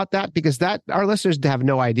talk about that? Because our listeners have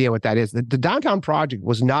no idea what that is. The Downtown Project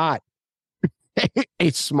was not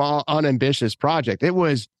a small, unambitious project. It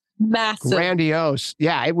was massive, grandiose.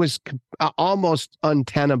 Yeah, it was almost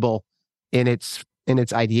untenable in its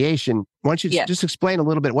ideation. Why don't you just explain a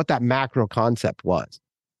little bit what that macro concept was?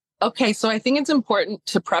 Okay, so I think it's important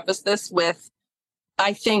to preface this with,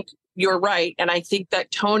 I think you're right. And I think that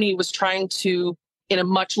Tony was trying to, in a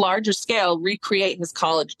much larger scale, recreate his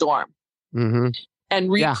college dorm and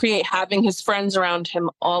recreate having his friends around him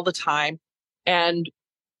all the time and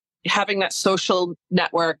having that social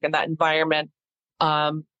network and that environment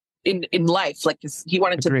in life. Like he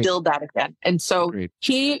wanted to build that again. And so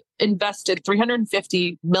he invested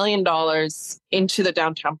 $350 million into the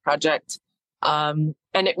Downtown Project.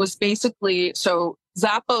 And it was basically, so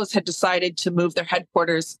Zappos had decided to move their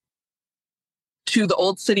headquarters to the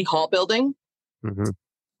old City Hall building.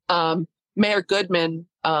 Mayor Goodman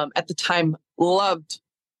at the time loved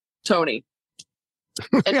Tony.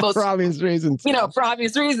 For obvious reasons. For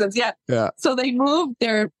obvious reasons. Yeah. So they moved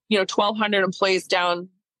their, 1,200 employees down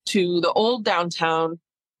to the old downtown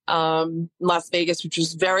Las Vegas, which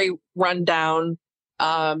was very run down.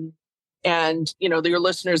 And, your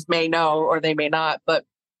listeners may know, or they may not, but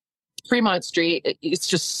Fremont Street, it's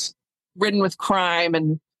just ridden with crime.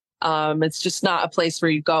 And it's just not a place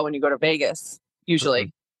where you go when you go to Vegas,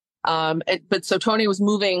 usually. But so Tony was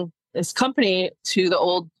moving this company to the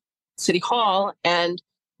old City Hall and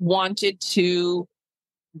wanted to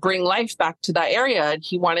bring life back to that area. And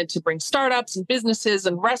he wanted to bring startups and businesses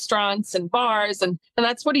and restaurants and bars. And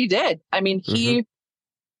that's what he did. I mean, he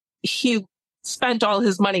spent all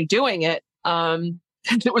his money doing it.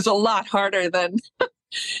 It was a lot harder than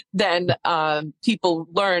people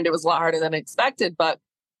learned. It was a lot harder than expected. But,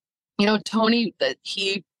 Tony, that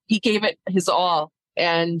he gave it his all.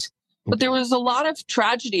 But there was a lot of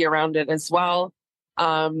tragedy around it as well.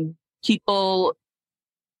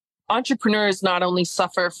 Entrepreneurs not only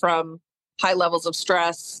suffer from high levels of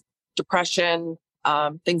stress, depression,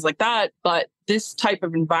 things like that, but this type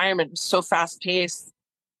of environment was so fast paced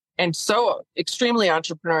and so extremely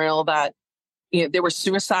entrepreneurial that there were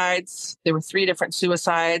suicides. There were 3 different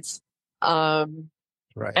suicides. And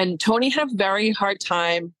Tony had a very hard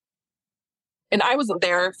time. And I wasn't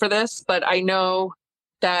there for this, but I know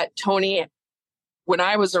that Tony, when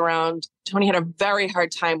I was around, Tony had a very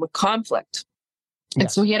hard time with conflict. And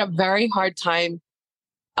so he had a very hard time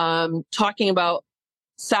talking about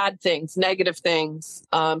sad things, negative things.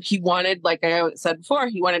 He wanted, like I said before,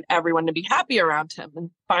 he wanted everyone to be happy around him and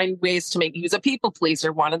find ways to he was a people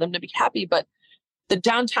pleaser, wanted them to be happy. But the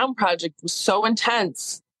Downtown Project was so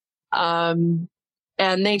intense. And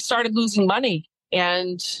they started losing money.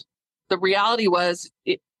 And the reality was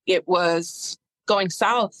it was going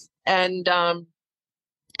south. And I'm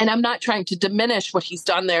not trying to diminish what he's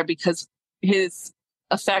done there because his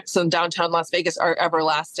effects on downtown Las Vegas are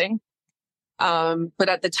everlasting. But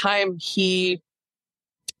at the time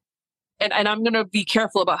and I'm going to be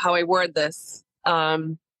careful about how I word this,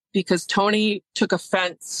 because Tony took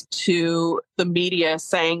offense to the media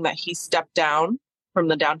saying that he stepped down from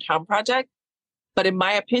the Downtown Project. But in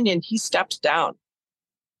my opinion, he stepped down.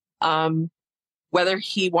 whether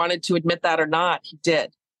he wanted to admit that or not, he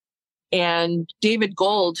did. And David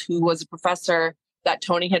Gold, who was a professor that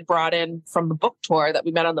Tony had brought in from the book tour that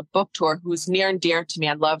we met on the book tour, who's near and dear to me.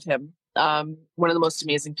 I love him. One of the most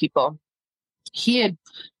amazing people. He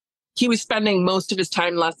was spending most of his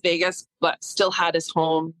time in Las Vegas, but still had his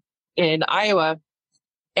home in Iowa.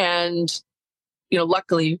 And,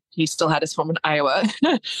 luckily he still had his home in Iowa,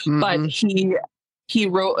 but he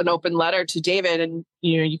wrote an open letter to David, and,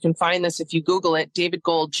 you can find this if you Google it, David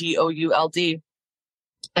Gold, Gould,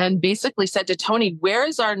 and basically said to Tony,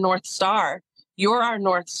 where's our North Star? You're our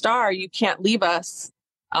North Star. You can't leave us.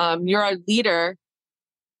 You're our leader.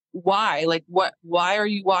 Why? Why are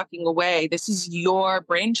you walking away? This is your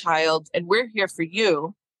brainchild and we're here for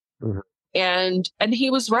you. Mm-hmm. And he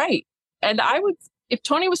was right. And if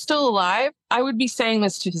Tony was still alive, I would be saying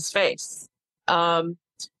this to his face.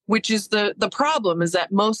 Which is the problem, is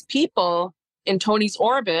that most people in Tony's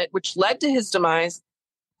orbit, which led to his demise,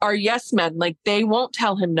 are yes men. Like, they won't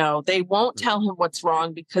tell him no. They won't tell him what's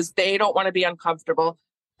wrong because they don't want to be uncomfortable,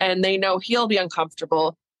 and they know he'll be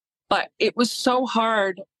uncomfortable. But it was so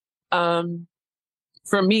hard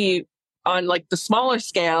for me on the smaller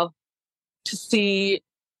scale to see.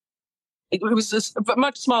 It was a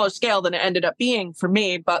much smaller scale than it ended up being for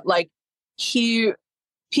me. But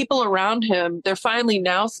people around him, they're finally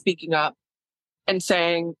now speaking up and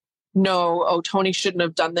saying, no, Tony shouldn't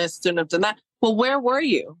have done this, shouldn't have done that. Well, where were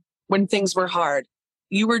you when things were hard?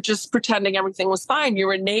 You were just pretending everything was fine. You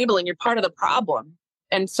were enabling. You're part of the problem.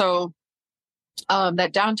 And so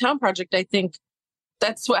that downtown project, I think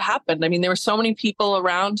that's what happened. I mean, there were so many people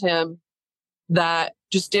around him that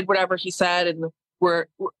just did whatever he said and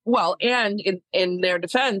and in their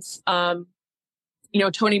defense,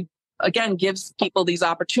 Tony, again, gives people these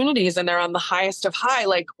opportunities and they're on the highest of high.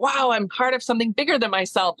 Like, wow, I'm part of something bigger than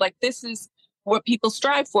myself. Like, this is what people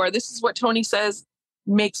strive for. This is what Tony says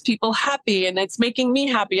makes people happy, and it's making me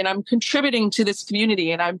happy, and I'm contributing to this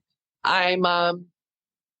community, and I'm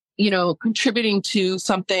contributing to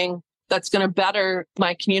something that's going to better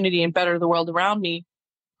my community and better the world around me.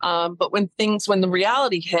 But when the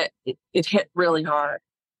reality hit, it hit really hard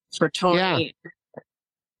for Tony. Yeah.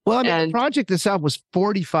 Well, the project itself was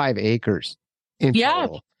 45 acres in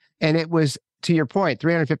total. And it was, to your point,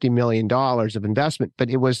 $350 million of investment. But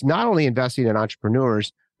it was not only investing in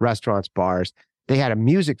entrepreneurs, restaurants, bars. They had a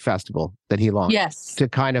music festival that he launched to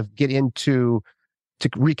kind of get into, to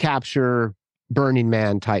recapture Burning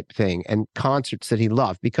Man type thing, and concerts that he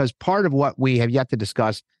loved. Because part of what we have yet to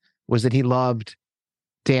discuss was that he loved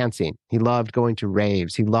dancing. He loved going to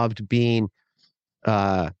raves. He loved being,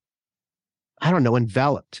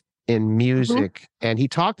 enveloped in music. Mm-hmm. And he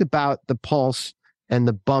talked about the pulse and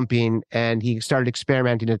the bumping, and he started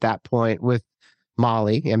experimenting at that point with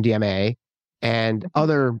Molly, MDMA, and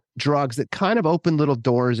other drugs that kind of opened little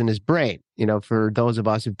doors in his brain. For those of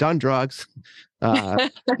us who've done drugs, I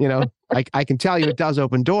can tell you it does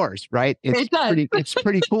open doors, right? It's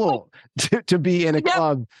pretty cool to be in a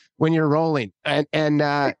club when you're rolling. And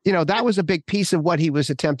that was a big piece of what he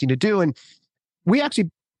was attempting to do. And we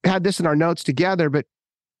actually had this in our notes together, but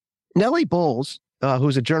Nellie Bowles,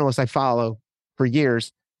 who's a journalist I follow for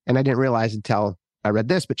years, and I didn't realize until I read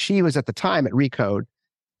this, but she was at the time at Recode,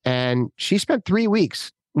 and she spent 3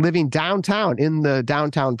 weeks living downtown in the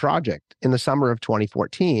downtown project in the summer of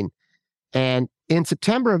 2014. And in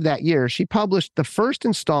September of that year, she published the first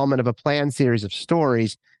installment of a planned series of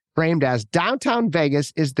stories framed as Downtown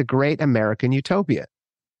Vegas is the Great American Utopia.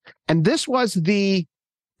 And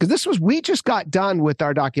we just got done with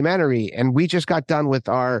our documentary, and we just got done with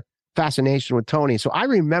our fascination with Tony. So I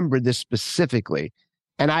remember this specifically.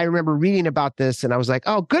 And I remember reading about this, and I was like,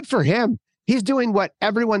 oh, good for him. He's doing what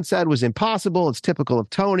everyone said was impossible. It's typical of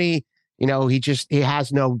Tony. He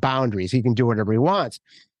has no boundaries. He can do whatever he wants.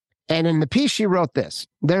 And in the piece, she wrote this: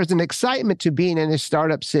 there's an excitement to being in a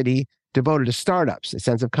startup city devoted to startups, a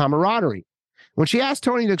sense of camaraderie. When she asked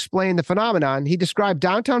Tony to explain the phenomenon, he described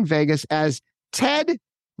downtown Vegas as TED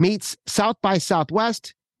meets South by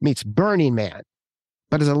Southwest meets Burning Man,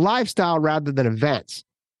 but as a lifestyle rather than events.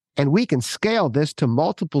 And we can scale this to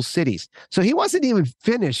multiple cities. So he wasn't even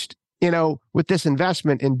finished, with this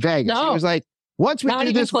investment in Vegas. No, he was like, once we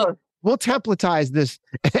do this, we'll templatize this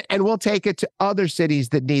and we'll take it to other cities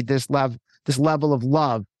that need this level of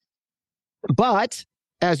love. But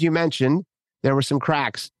as you mentioned, there were some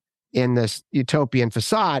cracks in this utopian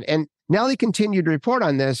facade. And Nellie continued to report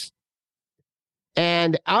on this.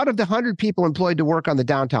 And out of the 100 people employed to work on the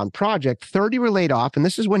downtown project, 30 were laid off. And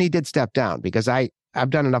this is when he did step down, because I've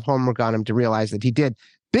done enough homework on him to realize that he did.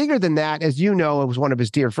 Bigger than that, as you know, it was one of his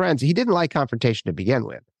dear friends. He didn't like confrontation to begin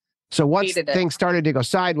with. So once Hated it. things started to go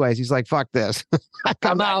sideways, he's like, fuck this.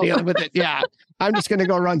 I'm not out. dealing with it. Yeah. I'm just going to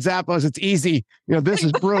go run Zappos. It's easy. This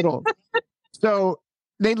is brutal. So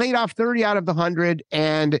they laid off 30 out of the 100.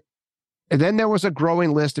 And then there was a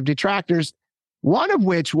growing list of detractors, one of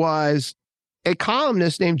which was a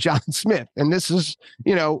columnist named John Smith. And this is,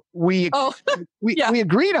 we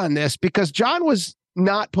agreed on this because John was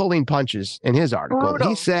not pulling punches in his article. Brutal.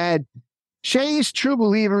 He said, Hsieh's true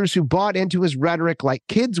believers who bought into his rhetoric like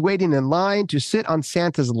kids waiting in line to sit on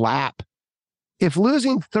Santa's lap. If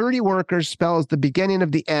losing 30 workers spells the beginning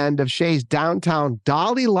of the end of Hsieh's downtown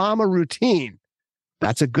Dalai Lama routine,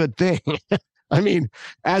 that's a good thing. I mean,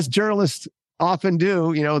 as journalists often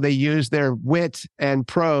do, they use their wit and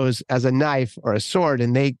prose as a knife or a sword,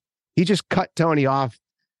 and he just cut Tony off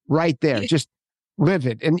right there, just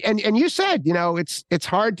livid. And you said, it's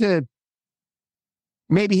hard to.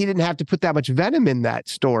 Maybe he didn't have to put that much venom in that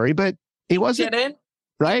story, but he wasn't. Didn't.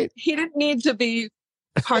 Right? He didn't need to be,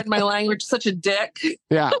 pardon my language, such a dick.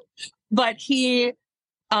 Yeah. But he's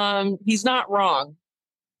not wrong.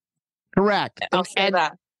 Correct. I'll say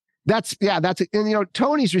that. That's it. And,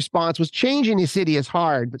 Tony's response was changing the city is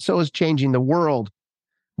hard, but so is changing the world.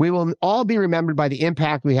 We will all be remembered by the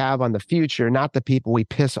impact we have on the future, not the people we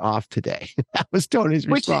piss off today. That was Tony's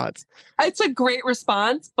response. It's a great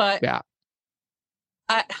response, but yeah.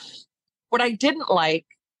 What I didn't like,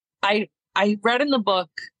 I read in the book,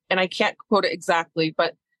 and I can't quote it exactly,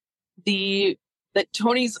 but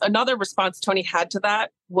another response Tony had to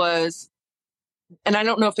that was, and I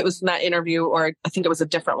don't know if it was in that interview or I think it was a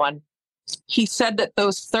different one. He said that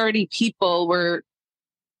those 30 people were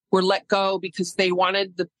let go because they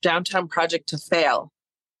wanted the downtown project to fail.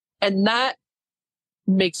 And that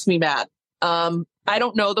makes me mad. I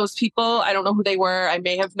don't know those people. I don't know who they were. I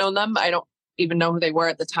may have known them. I don't even know who they were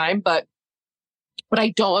at the time, but I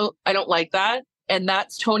don't like that. And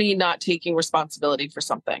that's Tony not taking responsibility for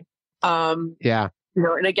something. Yeah.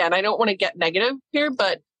 And again, I don't want to get negative here,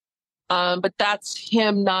 but that's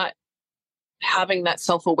him not having that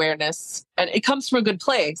self-awareness, and it comes from a good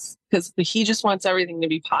place because he just wants everything to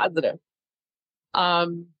be positive.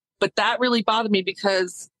 But that really bothered me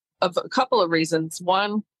because of a couple of reasons.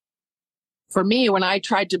 One, for me, when I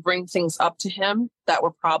tried to bring things up to him that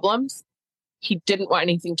were problems, he didn't want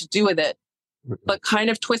anything to do with it, but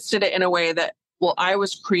kind of twisted it in a way that, well, I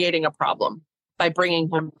was creating a problem by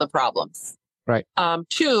bringing him the problems. Right.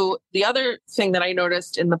 Two, the other thing that I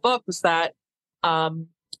noticed in the book was that,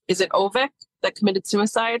 is it Ovik that committed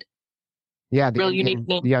suicide? Yeah. Real unique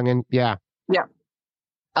name. Youngin. Yeah. Yeah.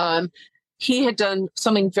 He had done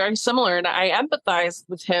something very similar, and I empathized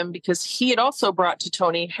with him because he had also brought to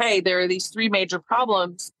Tony, hey, there are these 3 major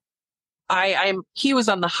problems. He was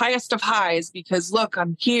on the highest of highs because look,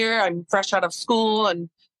 I'm here, I'm fresh out of school, and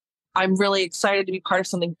I'm really excited to be part of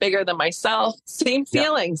something bigger than myself. Same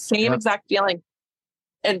feeling, exact feeling.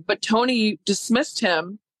 But Tony dismissed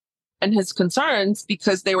him and his concerns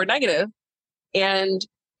because they were negative. And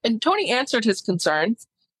Tony answered his concerns,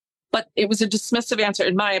 but it was a dismissive answer,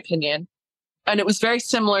 in my opinion. And it was very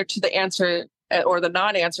similar to the answer or the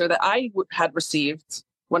non-answer that I had received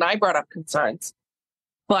when I brought up concerns.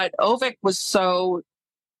 But Ovik was so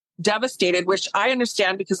devastated, which I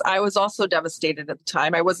understand because I was also devastated at the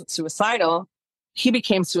time. I wasn't suicidal. He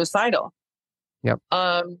became suicidal. Yep.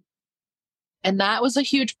 And that was a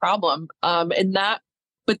huge problem.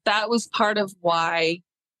 But that was part of why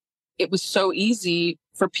it was so easy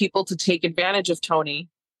for people to take advantage of Tony.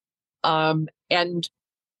 And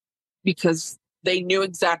because they knew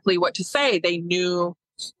exactly what to say. They knew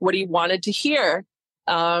what he wanted to hear.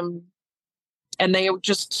 And they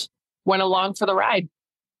just went along for the ride.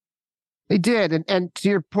 They did. And to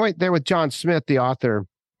your point there with John Smith, the author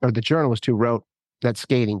or the journalist who wrote that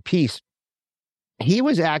scathing piece, he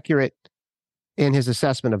was accurate in his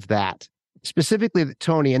assessment of that. Specifically that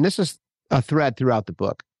Tony, and this is a thread throughout the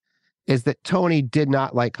book, is that Tony did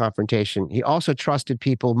not like confrontation. He also trusted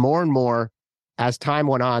people more and more as time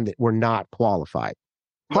went on that were not qualified.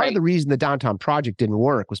 Part of the reason the downtown project didn't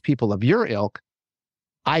work was people of your ilk,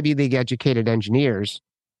 Ivy League educated engineers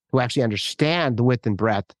who actually understand the width and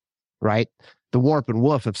breadth, right? The warp and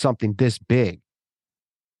woof of something this big,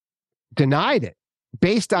 denied it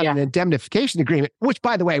based on an indemnification agreement, which,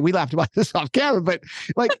 by the way, we laughed about this off camera, but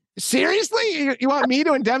like, seriously, you want me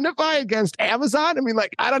to indemnify against Amazon? I mean,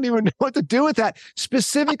 like, I don't even know what to do with that.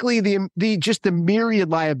 Specifically, just the myriad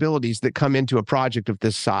liabilities that come into a project of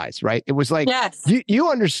this size, right? It was like, you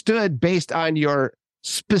understood based on your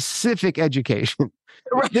specific education.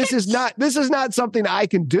 Right. This is not something I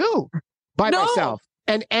can do by myself.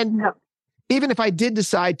 And even if I did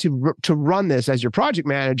decide to run this as your project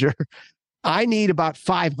manager, I need about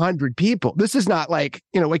 500 people. This is not like,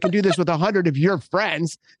 we can do this with 100 of your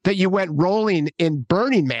friends that you went rolling in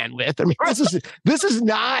Burning Man with. I mean, this is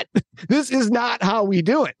not how we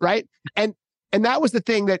do it, right? And that was the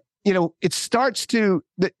thing that, it starts to,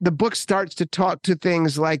 the book starts to talk to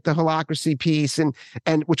things like the holacracy piece and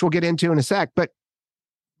which we'll get into in a sec. But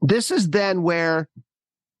this is then where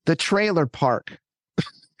the trailer park.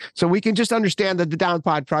 So we can just understand that the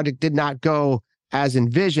Downpod project did not go as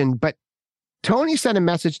envisioned, but Tony sent a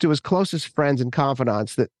message to his closest friends and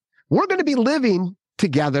confidants that we're going to be living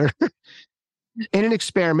together in an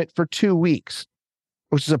experiment for 2 weeks,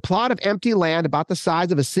 which is a plot of empty land about the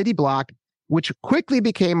size of a city block, which quickly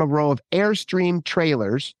became a row of Airstream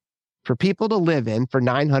trailers for people to live in for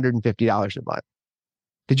 $950 a month.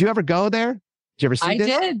 Did you ever go there? Did you ever see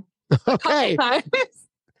this? I did. Okay.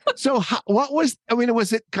 So was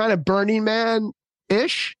it kind of Burning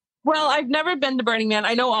Man-ish? Well, I've never been to Burning Man.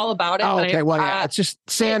 I know all about it. Oh, okay. Well, yeah, it's just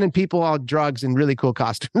sand and people, all drugs and really cool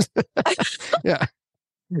costumes. Yeah.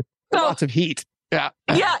 So, lots of heat. Yeah.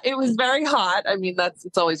 Yeah, it was very hot. I mean,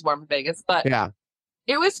 it's always warm in Vegas, but yeah,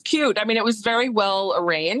 it was cute. I mean, it was very well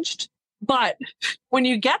arranged. But when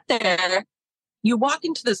you get there, you walk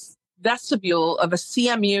into this vestibule of a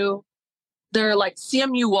CMU. There are like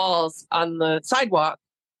CMU walls on the sidewalk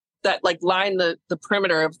that like line the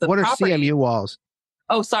perimeter of the property. What are CMU walls?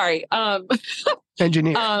 Oh, sorry.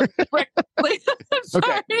 Engineer. Sorry.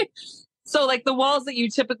 Okay. So like the walls that you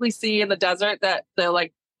typically see in the desert, that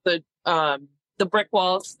the brick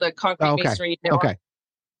walls, the concrete masonry. Okay.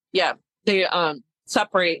 Yeah. They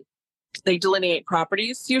separate, they delineate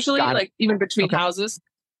properties usually, like even between houses.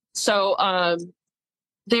 So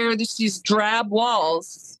there are these drab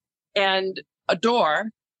walls and a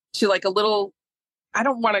door to like a little, I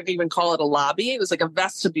don't want to even call it a lobby. It was like a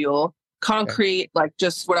vestibule. Concrete, like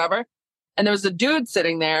just whatever. And there was a dude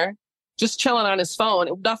sitting there just chilling on his phone.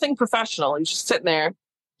 Nothing professional. He's just sitting there.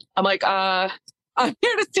 I'm like, I'm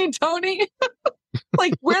here to see Tony.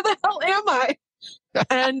 Like, where the hell am I?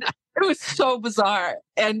 And it was so bizarre.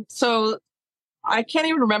 And so I can't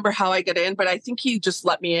even remember how I got in, but I think he just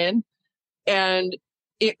let me in. And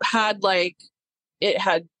it had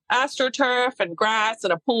AstroTurf and grass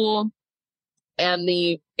and a pool. And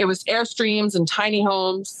it was Airstreams and tiny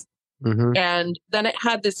homes. Mm-hmm. And then it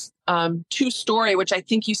had this 2-story, which I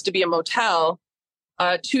think used to be a motel,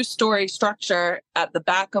 2-story structure at the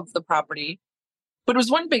back of the property. But it was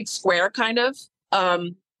one big square kind of.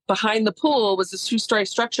 Behind the pool was this 2-story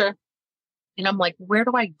structure. And I'm like, where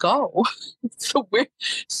do I go? So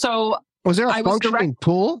was there a functioning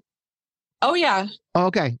pool? Oh, yeah. Oh,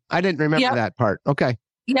 okay. I didn't remember that part. Okay.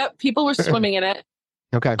 Yep. People were swimming in it.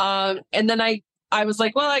 Okay. And then I was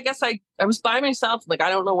like, well, I guess I was by myself. Like, I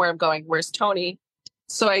don't know where I'm going. Where's Tony?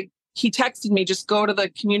 So he texted me, just go to the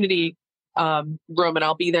community room and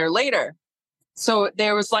I'll be there later. So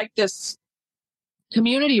there was like this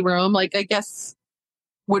community room, like I guess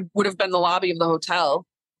would have been the lobby of the hotel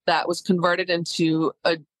that was converted into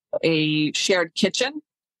a shared kitchen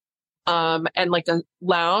and like a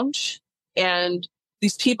lounge. And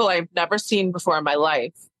these people I've never seen before in my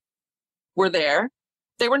life were there.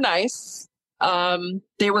 They were nice.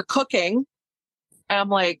 They were cooking. And I'm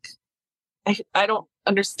like, I don't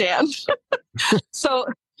understand. So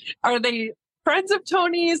are they friends of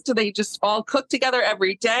Tony's? Do they just all cook together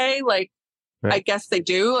every day? Like, right. I guess they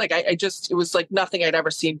do. Like, it was like nothing I'd ever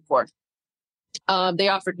seen before. They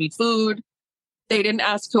offered me food. They didn't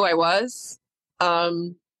ask who I was.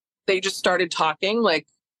 They just started talking, like,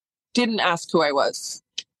 didn't ask who I was,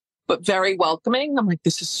 but very welcoming. I'm like,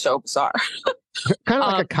 this is so bizarre. Kind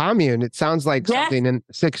of like a commune. It sounds like something in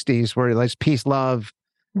the 60s where there's peace, love.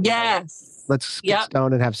 Yes. Let's get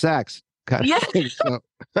stoned and have sex. Kind of thing. So,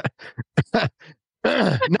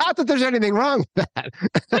 not that there's anything wrong with that.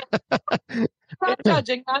 Not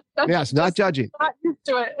judging. Yes, not judging. Not used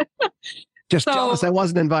to it. Just jealous I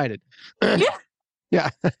wasn't invited.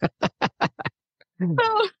 Yeah.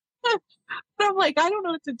 So I'm like, I don't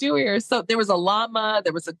know what to do here. So there was a llama,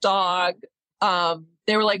 there was a dog.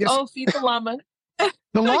 They were like, oh, feed the llama.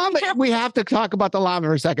 The llama, we have to talk about the llama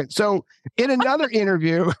for a second. So in another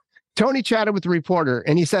interview, Tony chatted with the reporter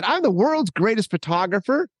and he said, I'm the world's greatest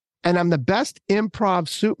photographer and I'm the best improv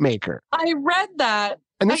soup maker. I read that.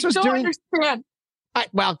 And this was don't understand.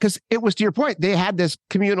 Well, because it was to your point, they had this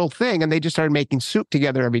communal thing and they just started making soup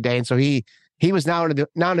together every day. And so he was now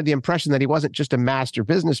under the impression that he wasn't just a master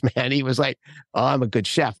businessman. He was like, oh, I'm a good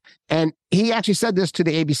chef. And he actually said this to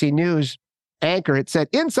the ABC News anchor. It said,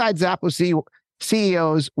 Inside Zappos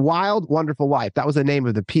CEO's Wild, Wonderful Life. That was the name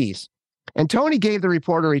of the piece. And Tony gave the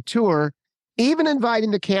reporter a tour, even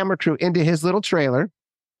inviting the camera crew into his little trailer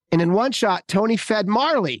And in one shot, Tony fed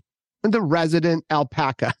Marley, the resident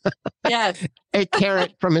alpaca, Yes. a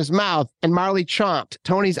carrot from his mouth, and Marley chomped.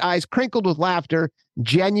 Tony's eyes crinkled with laughter,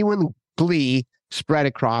 genuine glee spread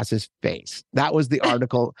across his face. That was the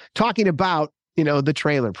article talking about, the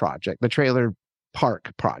trailer project, the trailer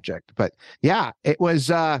park project. But yeah, it was,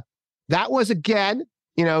 that was again,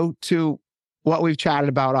 to what we've chatted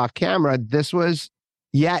about off camera. This was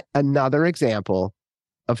yet another example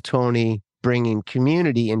of Tony bringing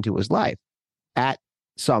community into his life. At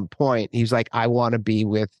some point, he's like, I want to be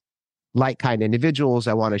with like-kind individuals.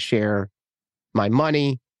 I want to share my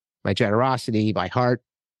money, my generosity, my heart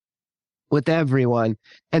with everyone.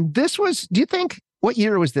 And this was, do you think, what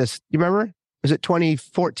year was this? Do you remember? Was it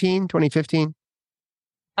 2014, 2015?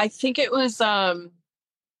 I think it was, I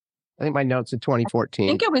think my notes said 2014 I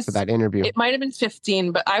think it was, for that interview. It might have been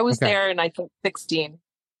 15, but I was there and I think 16.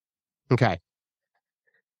 Okay.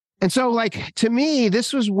 And so, to me,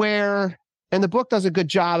 this was where, and the book does a good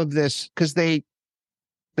job of this because they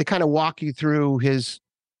kind of walk you through his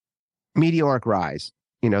meteoric rise,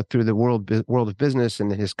 through the world of business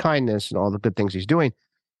and his kindness and all the good things he's doing.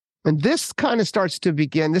 And this kind of starts to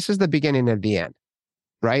begin. This is the beginning of the end,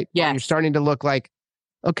 right? Yeah. You're starting to look like,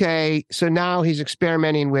 okay, so now he's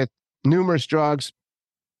experimenting with numerous drugs.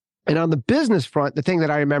 And on the business front, the thing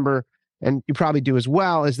that I remember, and you probably do as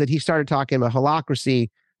well, is that he started talking about holacracy,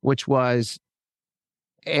 which was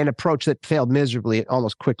an approach that failed miserably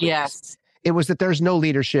almost quickly. Yes. It was that there's no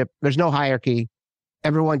leadership, there's no hierarchy.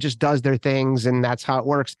 Everyone just does their things, and that's how it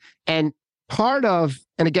works. And part of,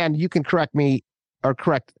 and again, you can correct me or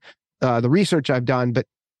correct the research I've done, but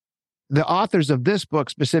the authors of this book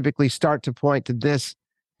specifically start to point to this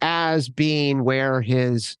as being where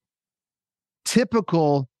his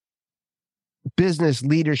typical business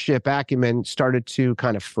leadership acumen started to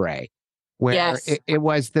kind of fray. Where Yes. it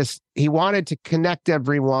was this, he wanted to connect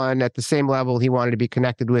everyone at the same level he wanted to be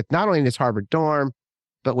connected with, not only in his Harvard dorm,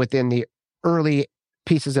 but within the early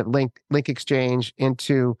pieces of Link Exchange,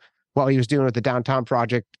 into what he was doing with the downtown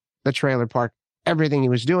project, the trailer park, everything he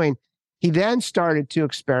was doing. He then started to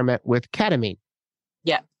experiment with ketamine.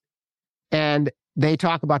 Yeah. And they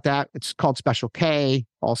talk about that. It's called Special K.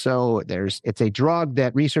 Also, it's a drug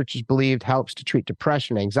that researchers believed helps to treat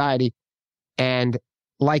depression, anxiety. And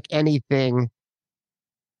like anything,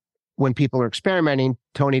 when people are experimenting,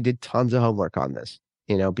 Tony did tons of homework on this,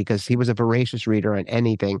 because he was a voracious reader on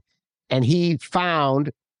anything. And he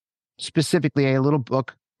found specifically a little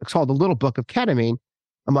book, it's called The Little Book of Ketamine,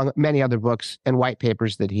 among many other books and white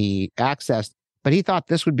papers that he accessed. But he thought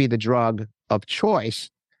this would be the drug of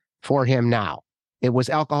choice for him now. It was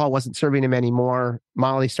alcohol wasn't serving him anymore.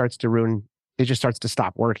 Molly starts to ruin, it just starts to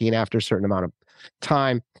stop working after a certain amount of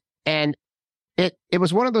time. And it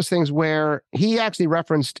was one of those things where he actually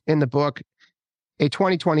referenced in the book a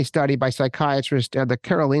 2020 study by psychiatrists at the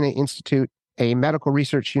Karolinska Institute, a medical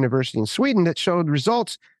research university in Sweden, that showed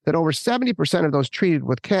results that over 70% of those treated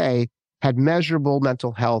with K had measurable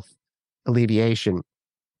mental health alleviation.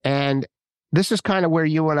 And this is kind of where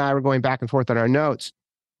you and I were going back and forth on our notes,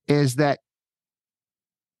 is that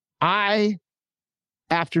I,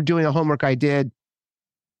 after doing the homework I did,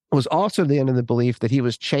 was also the end of the belief that he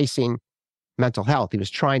was chasing mental health. He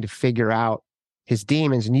was trying to figure out his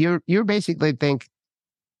demons. And you basically think,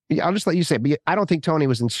 I'll just let you say it, but I don't think Tony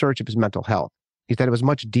was in search of his mental health. He thought it was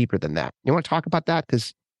much deeper than that. You want to talk about that?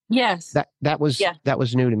 Because yes, that was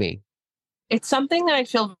new to me. It's something that I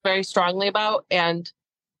feel very strongly about. And,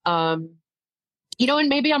 and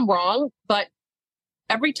maybe I'm wrong, but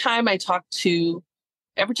every time I talk to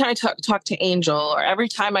Angel, or every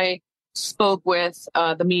time I spoke with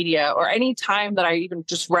the media, or any time that I even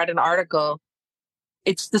just read an article,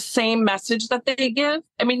 it's the same message that they give.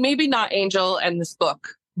 I mean, maybe not Angel and this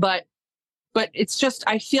book, but it's just,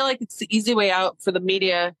 I feel like it's the easy way out for the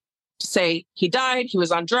media to say he died, he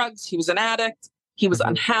was on drugs, he was an addict, he was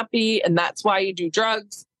unhappy, and that's why you do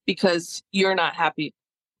drugs, because you're not happy.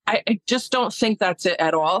 I just don't think that's it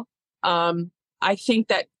at all. I think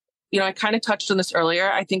that, I kind of touched on this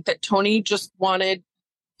earlier. I think that Tony just wanted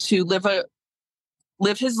to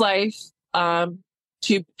live his life,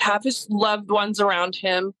 to have his loved ones around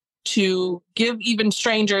him, to give even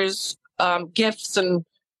strangers gifts and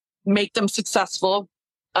make them successful.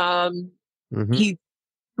 He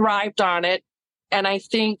thrived on it. And I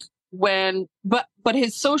think but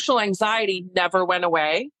his social anxiety never went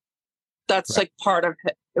away. That's like part of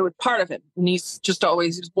it. It was part of him. And he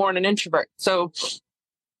was born an introvert. So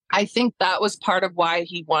I think that was part of why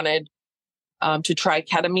he wanted to try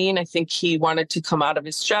ketamine. I think he wanted to come out of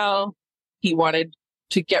his shell. He wanted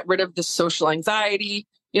to get rid of the social anxiety.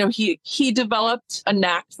 He developed a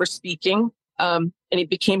knack for speaking. and it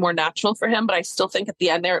became more natural for him. But I still think at the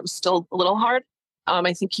end there, it was still a little hard.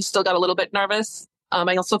 I think he still got a little bit nervous.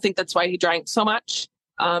 I also think that's why he drank so much.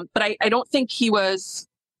 But I don't think he was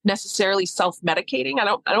necessarily self-medicating.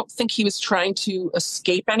 I don't think he was trying to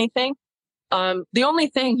escape anything. The only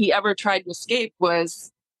thing he ever tried to escape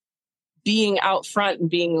was being out front and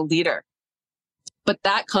being a leader. But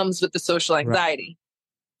that comes with the social anxiety.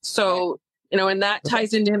 Right. So, and that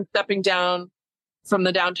ties into him stepping down from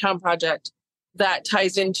the Downtown Project. That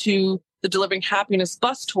ties into the Delivering Happiness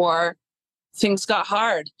bus tour. Things got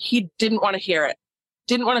hard. He didn't want to hear it.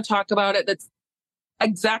 Didn't want to talk about it. That's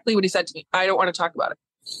exactly what he said to me. I don't want to talk about it.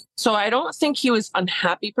 So I don't think he was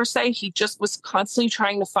unhappy per se. He just was constantly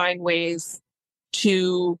trying to find ways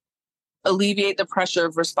to alleviate the pressure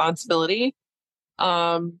of responsibility.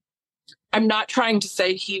 I'm not trying to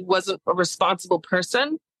say he wasn't a responsible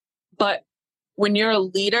person, but when you're a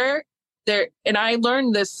leader there, and I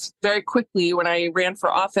learned this very quickly when I ran for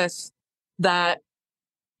office, that,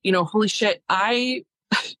 holy shit, and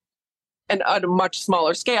on a much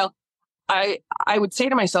smaller scale, I would say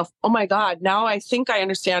to myself, oh my God, now I think I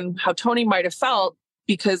understand how Tony might have felt,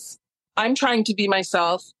 because I'm trying to be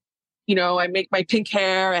myself. I make my pink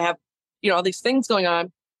hair. I have, all these things going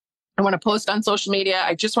on. I want to post on social media.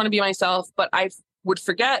 I just want to be myself. But I would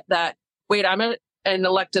forget that, wait, I'm an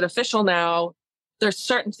elected official now. There's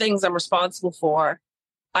certain things I'm responsible for.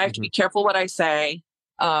 I have to be careful what I say.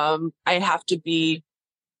 I have to be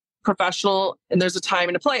professional, and there's a time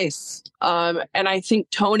and a place. And I think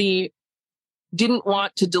Tony didn't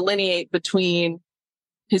want to delineate between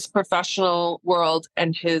his professional world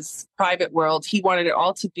and his private world. He wanted it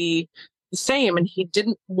all to be the same, and he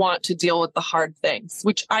didn't want to deal with the hard things,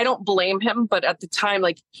 which I don't blame him, but at the time,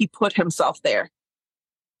 he put himself there.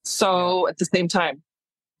 So at the same time.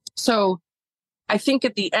 So I think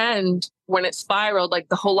at the end, when it spiraled,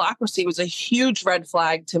 the holacracy was a huge red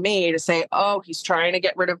flag to me, to say, oh, he's trying to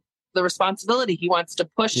get rid of the responsibility. He wants to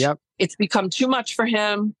push. Yep. It's become too much for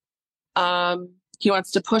him. He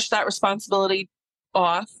wants to push that responsibility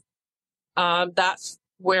off. That's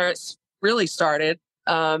where it's really started.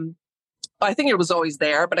 I think it was always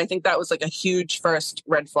there, but I think that was a huge first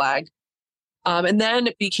red flag. And then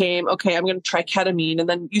it became, okay, I'm going to try ketamine. And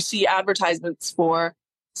then you see advertisements for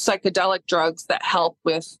psychedelic drugs that help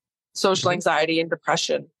with social anxiety and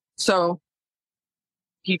depression. So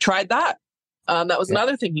he tried that. That was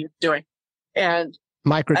another thing he was doing. And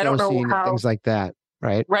microdosing and things like that,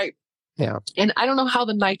 right? Right. Yeah. And I don't know how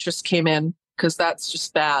the nitrous came in, because that's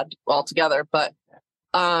just bad altogether. But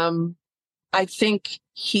I think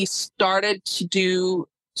he started to do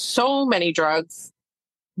so many drugs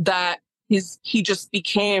that he just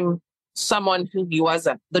became someone who he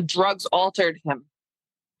wasn't. The drugs altered him,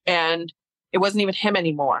 and it wasn't even him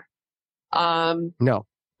anymore. No.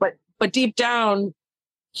 But deep down,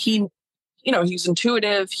 he's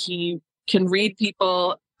intuitive. He can read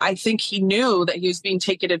people. I think he knew that he was being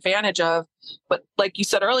taken advantage of. But like you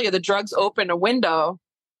said earlier, the drugs open a window.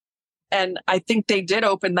 And I think they did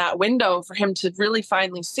open that window for him to really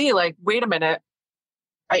finally see, wait a minute,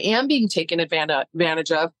 I am being taken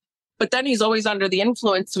advantage of. But then he's always under the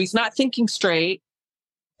influence, so he's not thinking straight.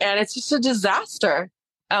 And it's just a disaster.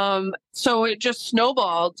 So it just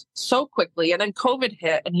snowballed so quickly. And then COVID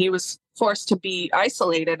hit, and he was forced to be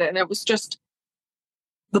isolated. And it was just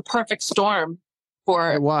the perfect storm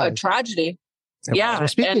for a tragedy. Well,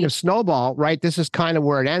 speaking of snowball, right, this is kind of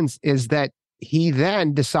where it ends, is that he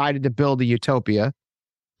then decided to build a utopia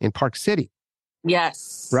in Park City.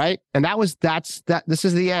 Yes. Right? And this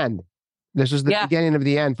is the end. This is the beginning of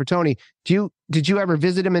the end for Tony. Did you ever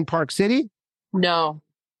visit him in Park City? No.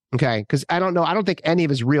 Okay. Because I don't know. I don't think any of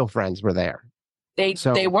his real friends were there. They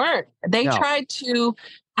weren't. They tried to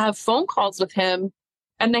have phone calls with him,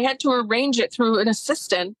 and they had to arrange it through an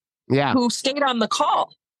assistant who stayed on the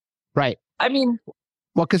call. Right. I mean,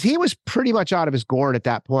 well, because he was pretty much out of his gourd at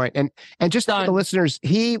that point. And just for the listeners,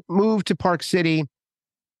 he moved to Park City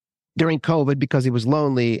during COVID because he was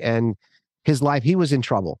lonely, and his life, he was in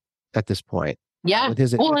trouble at this point. Yeah. With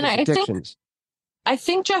his addictions. I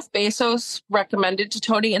think Jeff Bezos recommended to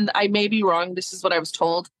Tony, and I may be wrong, this is what I was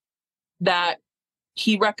told, that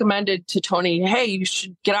he recommended to Tony, hey, you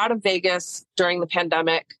should get out of Vegas during the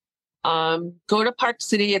pandemic. Go to Park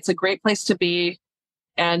City. It's a great place to be.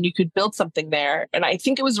 And you could build something there. And I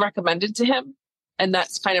think it was recommended to him. And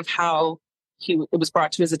that's kind of how it was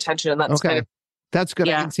brought to his attention. And that's that's good.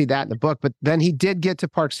 I didn't see that in the book. But then he did get to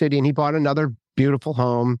Park City, and he bought another beautiful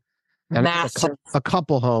home. And a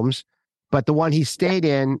couple homes. But the one he stayed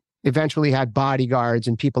in eventually had bodyguards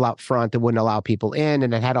and people out front that wouldn't allow people in.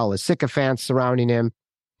 And it had all the sycophants surrounding him.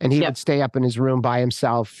 And he would stay up in his room by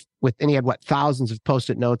himself and he had thousands of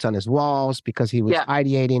Post-it notes on his walls because he was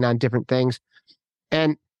ideating on different things.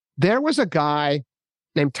 And there was a guy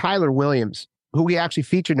named Tyler Williams, who we actually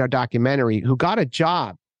featured in our documentary, who got a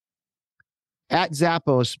job at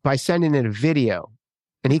Zappos by sending in a video.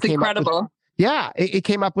 And he came incredible. It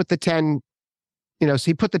came up with the 10, so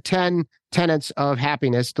he put the 10 tenets of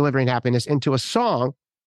happiness, delivering happiness, into a song,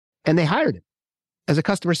 and they hired him as a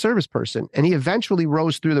customer service person. And he eventually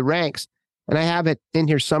rose through the ranks. And I have it in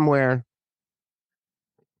here somewhere.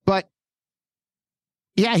 But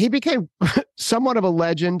yeah, he became somewhat of a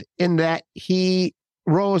legend in that he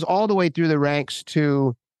rose all the way through the ranks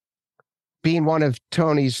to being one of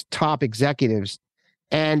Tony's top executives.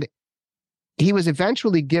 And he was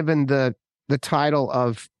eventually given the title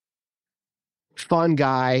of fun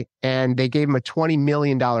guy, and they gave him a $20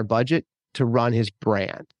 million budget to run his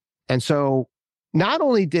brand. And so not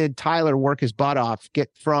only did Tyler work his butt off, get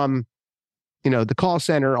from, the call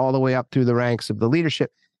center all the way up through the ranks of the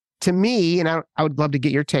leadership, to me, and I would love to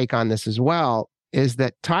get your take on this as well, is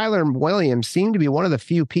that Tyler Williams seemed to be one of the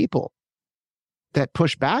few people that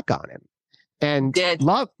pushed back on him and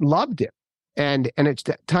loved him. And it's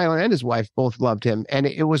Tyler and his wife both loved him. And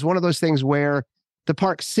it was one of those things where the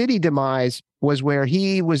Park City demise was where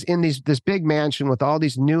he was in this big mansion with all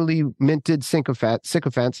these newly minted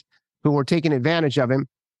sycophants who were taking advantage of him.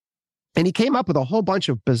 And he came up with a whole bunch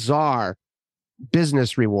of bizarre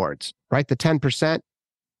business rewards, right? The 10%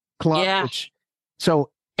 club. Yeah. So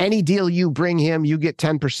any deal you bring him, you get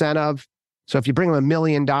 10% of. So if you bring him $1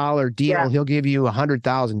 million deal, he'll give you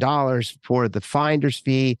 $100,000 for the finder's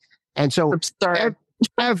fee. And so because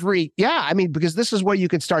this is where you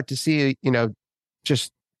can start to see,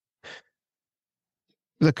 just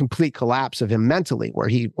the complete collapse of him mentally, where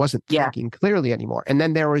he wasn't thinking clearly anymore. And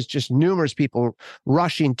then there was just numerous people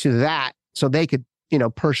rushing to that so they could,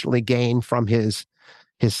 personally gain from his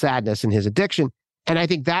sadness and his addiction. And I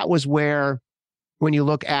think that was where, when you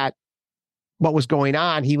look at what was going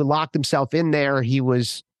on, he locked himself in there. He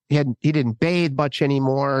didn't bathe much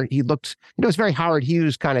anymore. He looked, it was very Howard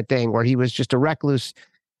Hughes kind of thing, where he was just a recluse,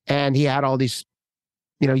 and he had all these,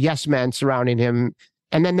 yes men surrounding him.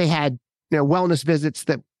 And then they had, wellness visits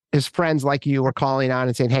that his friends like you were calling on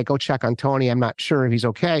and saying, hey, go check on Tony. I'm not sure if he's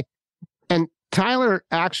okay. And Tyler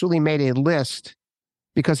actually made a list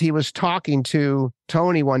because he was talking to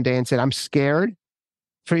Tony one day and said, I'm scared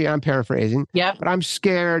for you. I'm paraphrasing. Yeah. But I'm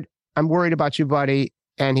scared. I'm worried about you, buddy.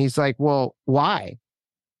 And he's like, well, why?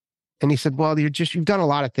 And he said, well, you've done a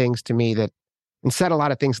lot of things to me and said a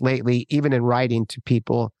lot of things lately, even in writing to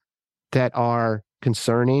people that are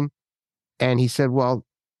concerning. And he said, well,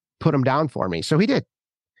 put them down for me. So he did.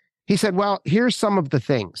 He said, well, here's some of the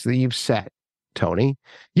things that you've said, Tony.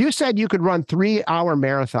 You said you could run 3-hour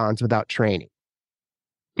marathons without training.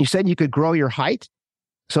 You said you could grow your height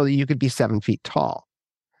so that you could be 7 feet tall,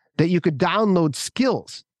 that you could download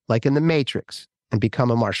skills like in the Matrix and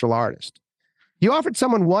become a martial artist. You offered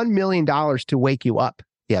someone $1 million to wake you up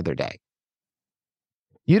the other day.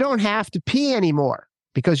 You don't have to pee anymore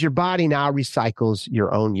because your body now recycles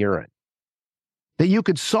your own urine. That you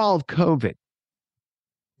could solve COVID,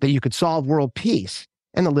 that you could solve world peace.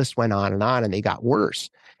 And the list went on, and they got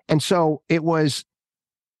worse. And so it was,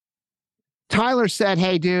 Tyler said,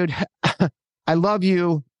 hey, dude, I love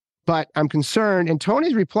you, but I'm concerned. And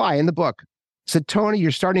Tony's reply in the book said, Tony,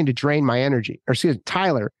 you're starting to drain my energy. Or excuse me,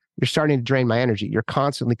 Tyler, you're starting to drain my energy. You're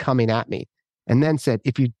constantly coming at me. And then said,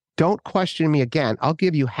 if you don't question me again, I'll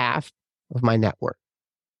give you half of my net worth.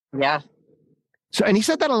 Yeah. So, and he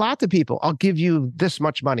said that a lot to people. I'll give you this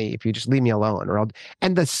much money if you just leave me alone.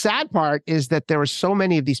 And the sad part is that there were so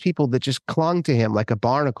many of these people that just clung to him like a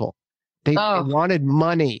barnacle. They wanted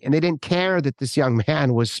money, and they didn't care that this young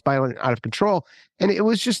man was spiraling out of control. And it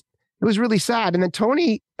was really sad. And then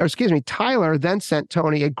Tyler then sent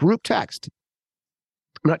Tony a group text.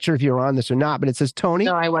 I'm not sure if you were on this or not, but it says, Tony,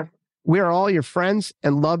 no, I was. We are all your friends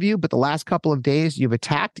and love you, but the last couple of days you've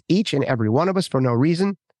attacked each and every one of us for no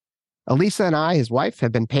reason. Elisa and I, his wife,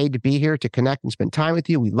 have been paid to be here to connect and spend time with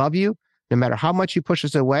you. We love you. No matter how much you push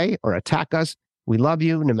us away or attack us, we love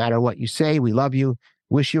you. No matter what you say, we love you.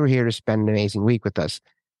 Wish you were here to spend an amazing week with us.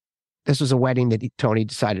 This was a wedding that Tony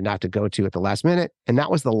decided not to go to at the last minute. And that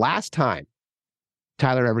was the last time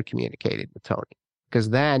Tyler ever communicated with Tony, because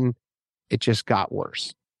then it just got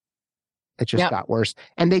worse. It just got worse.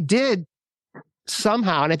 And they did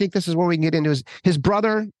somehow, and I think this is where we can get into his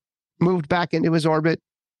brother moved back into his orbit.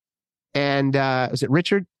 And was it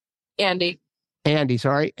Richard? Andy,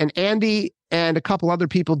 sorry. And Andy and a couple other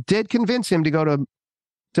people did convince him to go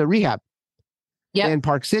to rehab in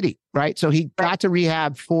Park City, right? So he got to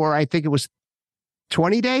rehab for, I think it was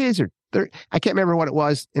 20 days or 30, I can't remember what it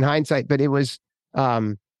was in hindsight, but it was,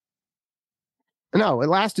 no, it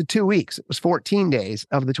lasted 2 weeks. It was 14 days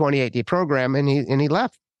of the 28-day program. And he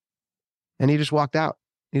left and he just walked out.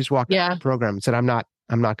 He just walked out of the program and said, I'm not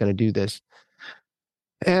going to do this.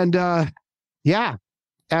 And,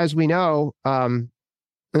 as we know, and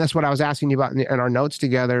that's what I was asking you about in our notes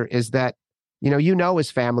together, is that,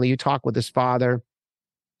 his family, you talk with his father,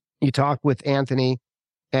 you talk with Anthony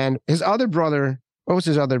and his other brother. What was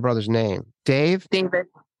his other brother's name? Dave? David.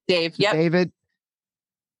 Yep. David.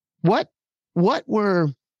 What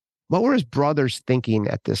were his brothers thinking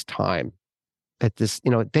at this time? At this,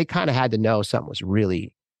 they kind of had to know something was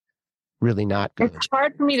really, really not good. It's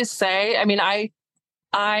hard for me to say. I mean, I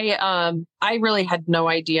really had no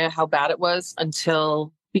idea how bad it was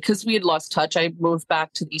until, because we had lost touch. I moved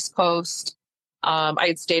back to the East Coast. I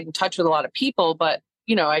had stayed in touch with a lot of people, but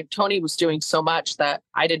Tony was doing so much that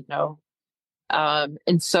I didn't know.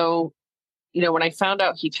 And so, when I found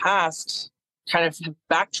out he passed, kind of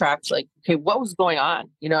backtracked, like, okay, what was going on?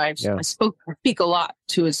 I speak a lot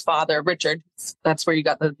to his father, Richard. That's where you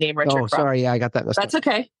got the name Richard from. Sorry. Yeah, I got that messed That's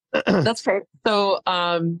okay. That's great. So,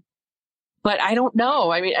 but I don't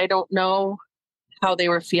know. I mean, I don't know how they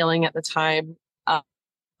were feeling at the time.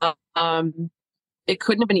 It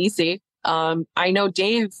couldn't have been easy. I know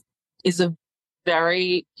Dave is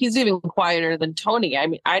he's even quieter than Tony. I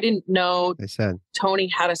mean, I didn't know Tony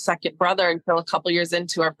had a second brother until a couple years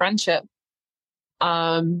into our friendship.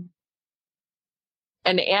 And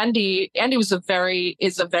Andy is a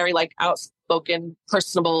very like outspoken,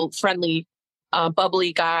 personable, friendly,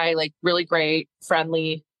 bubbly guy, like really great,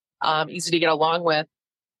 friendly, easy to get along with.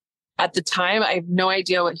 At the time, I have no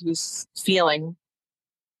idea what he was feeling.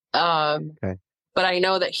 Okay. But I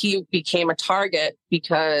know that he became a target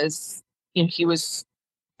because he was,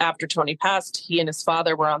 after Tony passed, he and his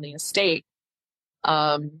father were on the estate.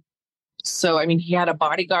 So, I mean, he had a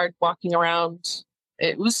bodyguard walking around.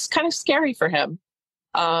 It was kind of scary for him.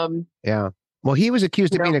 Yeah. Well, he was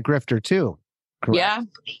accused of being a grifter too. Correct? Yeah.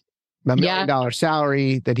 $1 million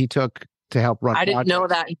salary that he took to help run. I didn't know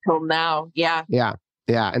that until now. Yeah. Yeah.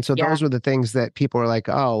 Yeah. And so those were the things that people were like,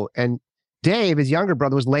 oh, and Dave, his younger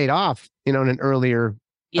brother, was laid off, in an earlier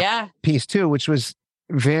piece too, which was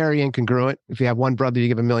very incongruent. If you have one brother you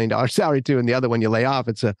give $1 million salary to, and the other one you lay off,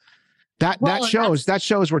 that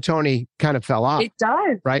shows where Tony kind of fell off. It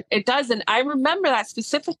does, right? It does, and I remember that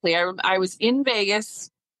specifically. I was in Vegas,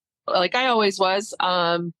 like I always was.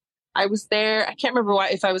 I was there. I can't remember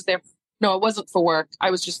if I was there. No, it wasn't for work. I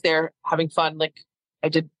was just there having fun, like I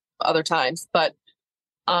did other times. But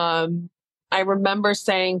I remember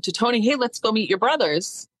saying to Tony, "Hey, let's go meet your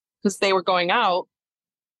brothers," because they were going out,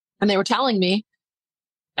 and they were telling me.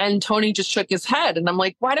 And Tony just shook his head. And I'm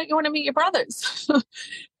like, why don't you want to meet your brothers?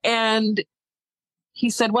 And he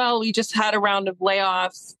said, well, we just had a round of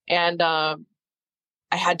layoffs and I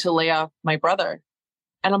had to lay off my brother.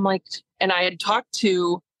 And I'm like, and I had talked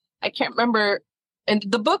to, I can't remember. And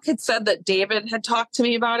the book had said that David had talked to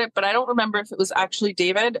me about it, but I don't remember if it was actually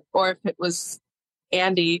David or if it was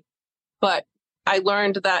Andy. But I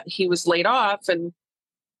learned that he was laid off and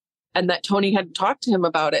that Tony hadn't talked to him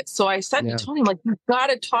about it. So I said to Tony, I'm like, you've got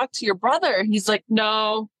to talk to your brother. He's like,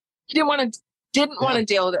 no, he didn't want to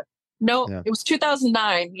deal with it. No, it was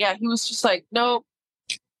 2009. Yeah. He was just like, no.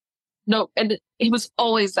 And he was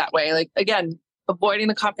always that way. Like, again, avoiding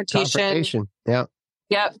the confrontation. Yeah.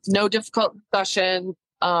 Yeah. No difficult discussion.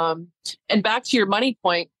 And back to your money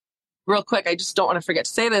point real quick. I just don't want to forget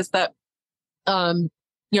to say this, that,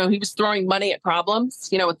 he was throwing money at problems,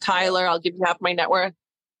 with Tyler, I'll give you half my net worth.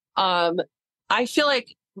 I feel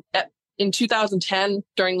like in 2010,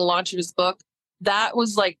 during the launch of his book, that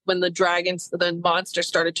was like when the monster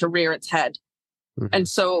started to rear its head. Mm-hmm. And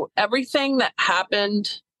so everything that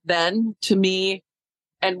happened then to me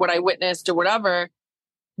and what I witnessed or whatever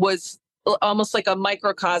was almost like a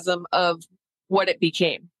microcosm of what it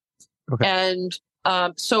became. Okay. And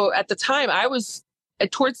so at the time I was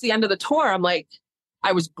towards the end of the tour, I'm like,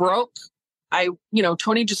 I was broke.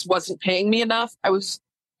 Tony just wasn't paying me enough. I was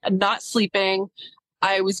not sleeping.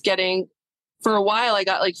 I was getting, for a while, I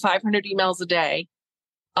got like 500 emails a day.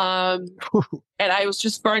 And I was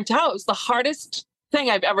just burnt out. It was the hardest thing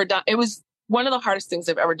I've ever done. It was one of the hardest things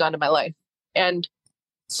I've ever done in my life. And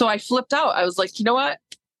so I flipped out. I was like, you know what?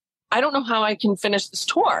 I don't know how I can finish this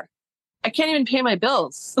tour. I can't even pay my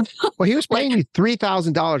bills. Well, he was paying you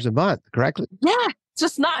 $3,000 a month, correctly? Yeah, it's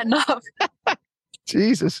just not enough.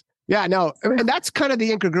 Jesus. Yeah, no. And that's kind of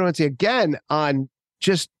the incongruency again on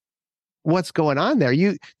just what's going on there.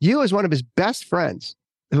 You as one of his best friends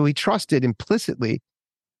who he trusted implicitly.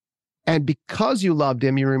 And because you loved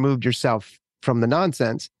him, you removed yourself from the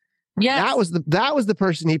nonsense. Yes. That was the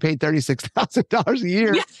person he paid $36,000 a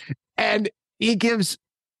year. Yes. And he gives,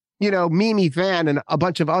 Mimi Fan and a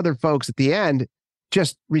bunch of other folks at the end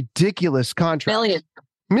just ridiculous contracts.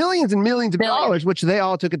 Millions and millions of dollars, which they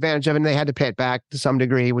all took advantage of, and they had to pay it back to some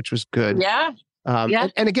degree, which was good. Yeah.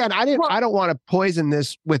 And again, I don't want to poison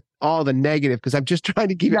this with all the negative, because I'm just trying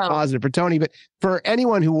to keep it positive for Tony. But for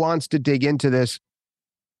anyone who wants to dig into this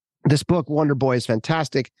book, Wonder Boy, is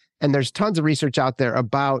fantastic. And there's tons of research out there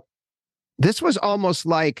about this. Was almost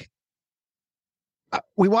like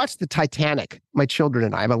we watched the Titanic, my children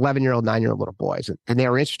and I. I have 11-year-old, 9-year-old little boys, and they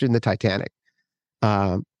were interested in the Titanic.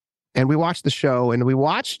 And we watched the show, and we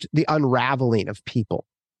watched the unraveling of people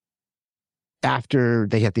after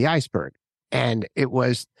they hit the iceberg. And it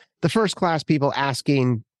was the first class people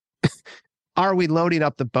asking, are we loading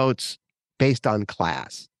up the boats based on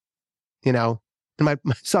class? And my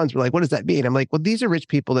sons were like, what does that mean? I'm like, well, these are rich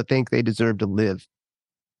people that think they deserve to live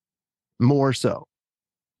more so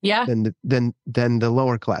than the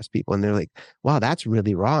lower class people. And they're like, wow, that's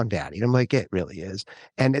really wrong, Daddy. And I'm like, it really is.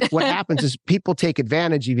 And what happens is people take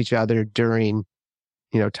advantage of each other during,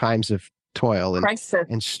 times of toil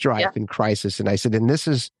and strife and crisis. And I said, and this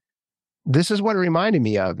is what it reminded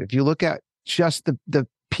me of. If you look at just the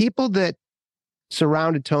people that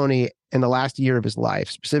surrounded Tony in the last year of his life,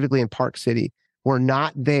 specifically in Park City, were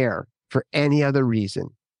not there for any other reason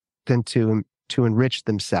than to enrich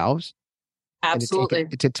themselves. Absolutely.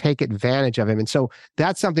 To take advantage of him. And so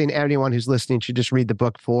that's something anyone who's listening should just read the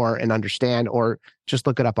book for and understand, or just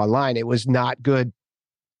look it up online. It was not good.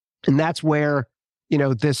 And that's where,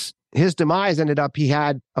 his demise ended up. He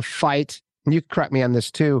had a fight, and you can correct me on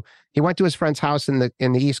this too. He went to his friend's house in the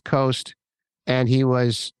East Coast, and he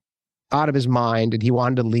was out of his mind, and he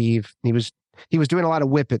wanted to leave. He was doing a lot of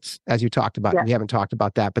whippets, as you talked about. Yeah. We haven't talked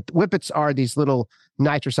about that, but whippets are these little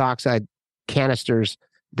nitrous oxide canisters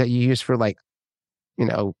that you use for, like,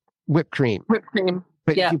 whipped cream. But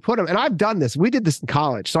if you put them, and I've done this. We did this in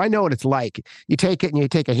college, so I know what it's like. You take it and you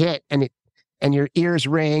take a hit, and your ears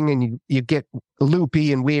ring, and you get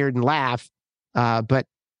loopy and weird and laugh. But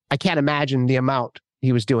I can't imagine the amount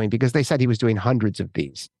he was doing, because they said he was doing hundreds of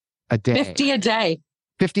these a day. 50 a day.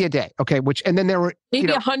 50 a day. Okay. And then there were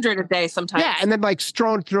maybe 100 a day sometimes. Yeah. And then, like,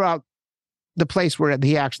 strewn throughout the place where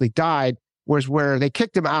he actually died was where they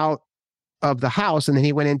kicked him out of the house. And then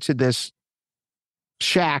he went into this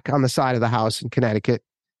shack on the side of the house in Connecticut,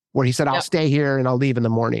 where he said, I'll stay here and I'll leave in the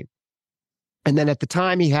morning. And then at the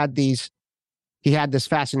time he had this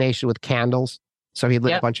fascination with candles. So he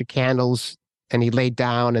lit a bunch of candles, and he laid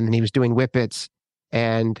down, and then he was doing whippets.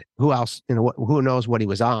 And who else, who knows what he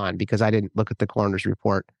was on, because I didn't look at the coroner's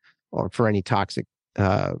report or for any toxic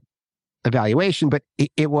evaluation, but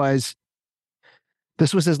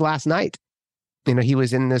this was his last night. He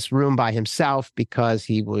was in this room by himself because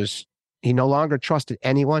he no longer trusted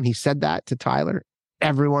anyone. He said that to Tyler.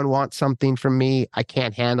 Everyone wants something from me. I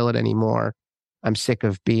can't handle it anymore. I'm sick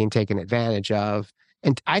of being taken advantage of.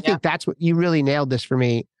 And I think that's what you really nailed this for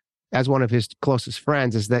me as one of his closest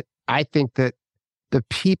friends, is that I think that the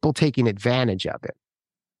people taking advantage of it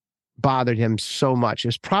bothered him so much. It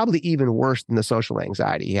was probably even worse than the social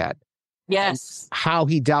anxiety he had. Yes. And how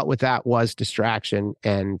he dealt with that was distraction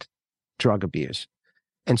and drug abuse.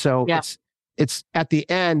 And so it's at the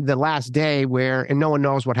end, the last day, and no one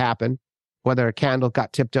knows what happened, whether a candle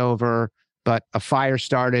got tipped over, but a fire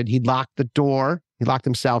started. He locked the door. He locked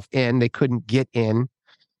himself in. They couldn't get in.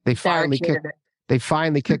 They finally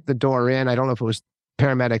kicked the door in. I don't know if it was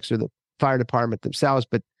paramedics or the fire department themselves,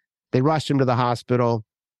 but they rushed him to the hospital.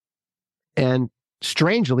 And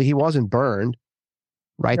strangely, he wasn't burned,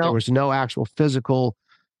 right? Nope. There was no actual physical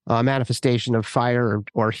manifestation of fire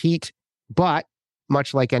or heat, but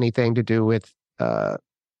much like anything to do with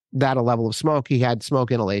that a level of smoke, he had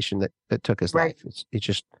smoke inhalation that took his life. It's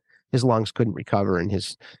just his lungs couldn't recover, and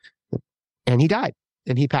he died,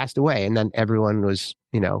 and he passed away. And then everyone was,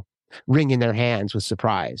 wringing their hands with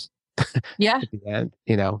surprise. Yeah. At the end,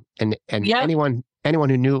 and anyone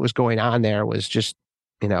who knew what was going on there was just,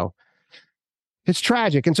 it's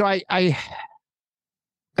tragic. And so I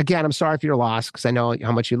again, I'm sorry for your loss, because I know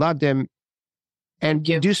how much you loved him. And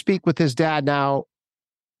you do speak with his dad now.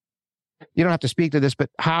 You don't have to speak to this, but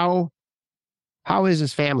how is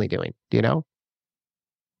his family doing? Do you know?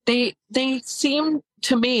 They seem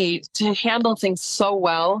to me to handle things so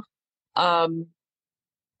well.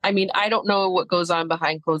 I mean, I don't know what goes on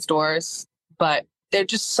behind closed doors, but they're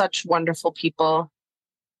just such wonderful people.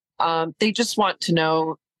 They just want to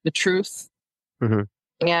know the truth. Mm-hmm.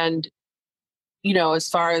 And, as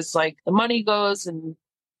far as, like, the money goes and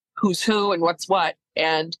who's who and what's what.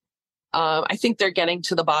 And I think they're getting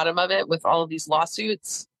to the bottom of it with all of these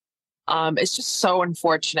lawsuits. It's just so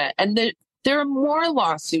unfortunate. And there are more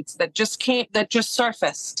lawsuits that just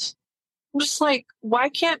surfaced. I'm just like, why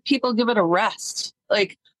can't people give it a rest?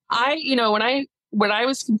 Like when I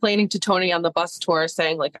was complaining to Tony on the bus tour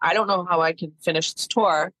saying like, I don't know how I can finish this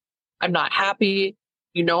tour. I'm not happy.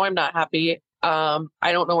 I'm not happy. I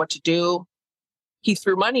don't know what to do. He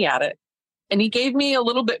threw money at it and he gave me a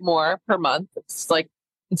little bit more per month. It's like,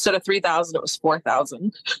 instead of 3,000, it was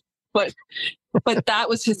 4,000, but that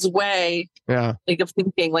was his way like of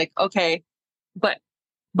thinking like, okay, but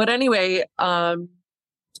anyway,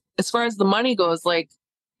 as far as the money goes, like,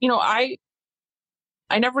 I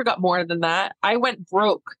never got more than that. I went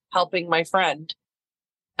broke helping my friend.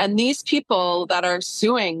 And these people that are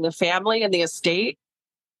suing the family and the estate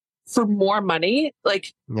for more money,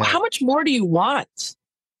 like, how much more do you want?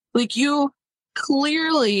 Like, you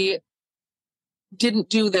clearly didn't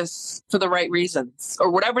do this for the right reasons, or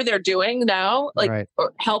whatever they're doing now, like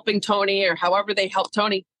or helping Tony or however they help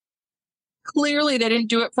Tony. Clearly they didn't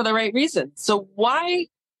do it for the right reasons. So why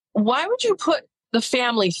would you put the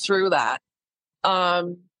family through that?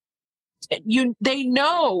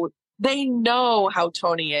 They know how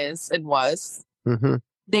Tony is and was. Mm-hmm.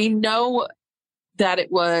 They know that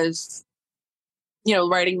it was,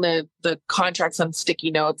 writing the contracts on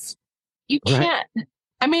sticky notes. You can't.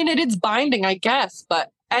 I mean, it is binding, I guess,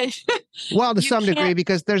 but well, to some degree,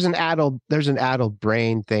 because there's an adult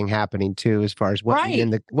brain thing happening too, as far as was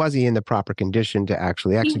he in the proper condition to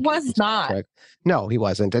actually execute? He was not. Contract? No, he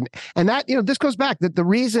wasn't, and that this goes back that the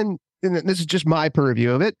reason, and this is just my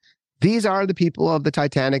purview of it. These are the people of the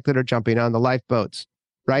Titanic that are jumping on the lifeboats,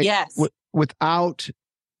 right? Yes, without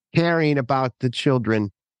caring about the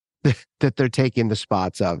children that they're taking the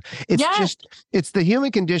spots of. It's the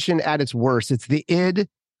human condition at its worst. It's the id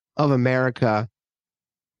of America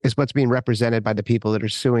is what's being represented by the people that are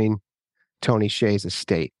suing Tony Hsieh's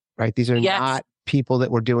estate, right? These are not people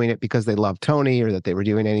that were doing it because they love Tony or that they were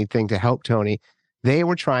doing anything to help Tony. They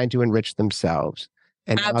were trying to enrich themselves.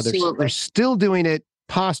 And now they're still doing it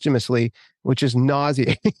posthumously, which is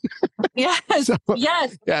nauseating. Yes.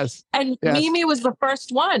 And Mimi was the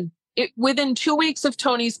first one. Within 2 weeks of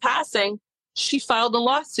Tony's passing, she filed a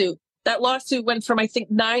lawsuit. That lawsuit went from, I think,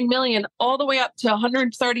 9 million all the way up to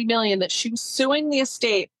 130 million that she was suing the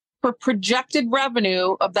estate for projected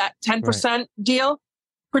revenue of that 10% deal,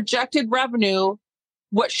 projected revenue,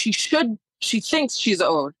 what she thinks she's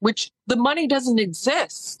owed, which the money doesn't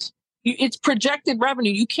exist. It's projected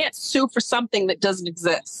revenue. You can't sue for something that doesn't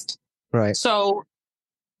exist. Right. So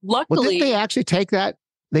luckily. Well, didn't they actually take that?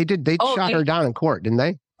 They did. They shot her down in court, didn't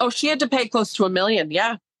they? Oh, she had to pay close to $1 million.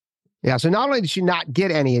 Yeah. Yeah. So not only did she not get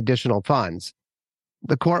any additional funds,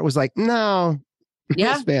 the court was like, no,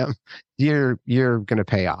 yes, ma'am, you're going to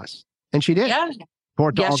pay us. And she did. Yeah. She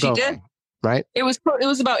did. Away, right. It was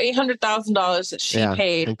about $800,000 that she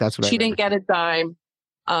paid. I think that's what she didn't get a dime.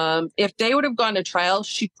 If they would have gone to trial,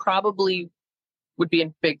 she probably would be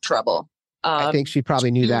in big trouble. I think she probably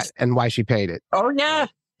knew that and why she paid it. Oh, yeah.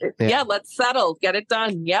 Yeah. Let's settle. Get it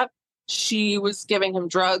done. Yep. She was giving him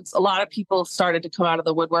drugs. A lot of people started to come out of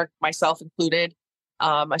the woodwork, myself included.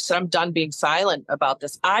 I said, I'm done being silent about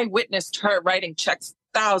this. I witnessed her writing checks,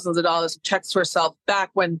 thousands of dollars of checks to herself back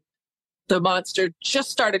when the monster just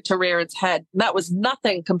started to rear its head. And that was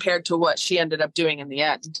nothing compared to what she ended up doing in the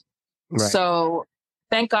end. Right. So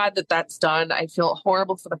thank God that that's done. I feel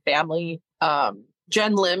horrible for the family.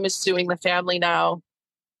 Jen Lim is suing the family now.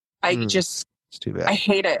 It's too bad. I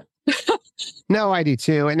hate it. No, I do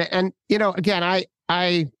too. And again,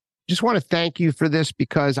 I just want to thank you for this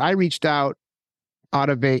because I reached out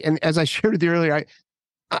of and as I shared with you earlier,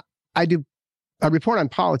 I report on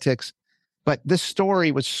politics, but this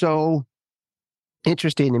story was so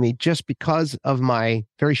interesting to me just because of my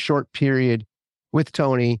very short period with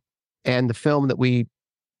Tony and the film that we,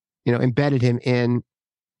 embedded him in.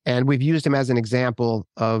 And we've used him as an example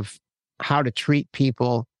of how to treat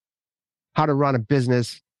people, how to run a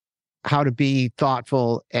business, how to be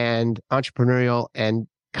thoughtful and entrepreneurial and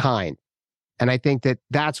kind. And I think that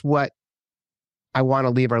that's what I want to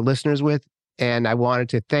leave our listeners with. And I wanted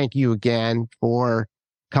to thank you again for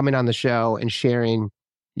coming on the show and sharing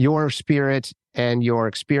your spirit and your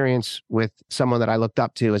experience with someone that I looked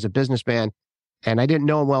up to as a businessman. And I didn't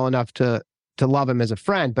know him well enough to love him as a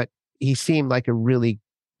friend, but he seemed like a really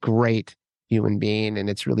great human being. And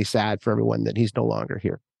it's really sad for everyone that he's no longer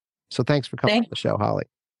here. So thanks for coming on the show, Holly.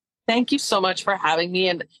 Thank you so much for having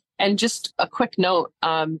me. And just a quick note,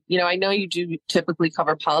 I know you do typically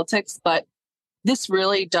cover politics, but this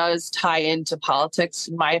really does tie into politics,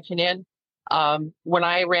 in my opinion. When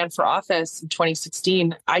I ran for office in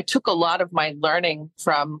 2016, I took a lot of my learning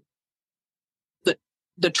from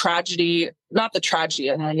the tragedy, not the tragedy,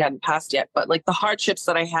 and I hadn't passed yet, but like the hardships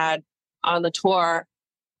that I had on the tour,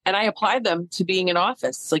 and I applied them to being in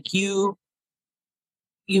office. Like you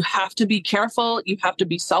have to be careful. You have to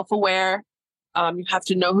be self-aware. You have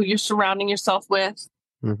to know who you're surrounding yourself with,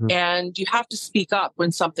 and you have to speak up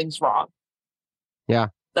when something's wrong. Yeah.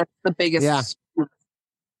 That's the biggest. Yeah.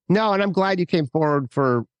 No, and I'm glad you came forward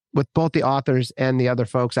with both the authors and the other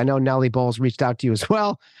folks. I know Nellie Bowles reached out to you as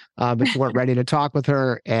well, but you weren't ready to talk with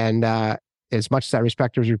her. And as much as I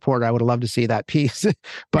respect her as a reporter, I would have loved to see that piece.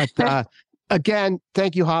 But again,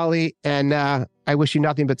 thank you, Holly. And I wish you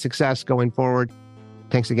nothing but success going forward.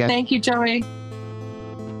 Thanks again. Thank you, Joey.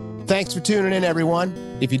 Thanks for tuning in, everyone.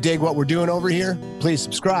 If you dig what we're doing over here, please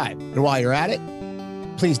subscribe. And while you're at it,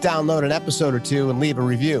 please download an episode or two and leave a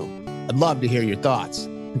review. I'd love to hear your thoughts.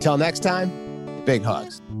 Until next time, big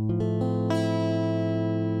hugs.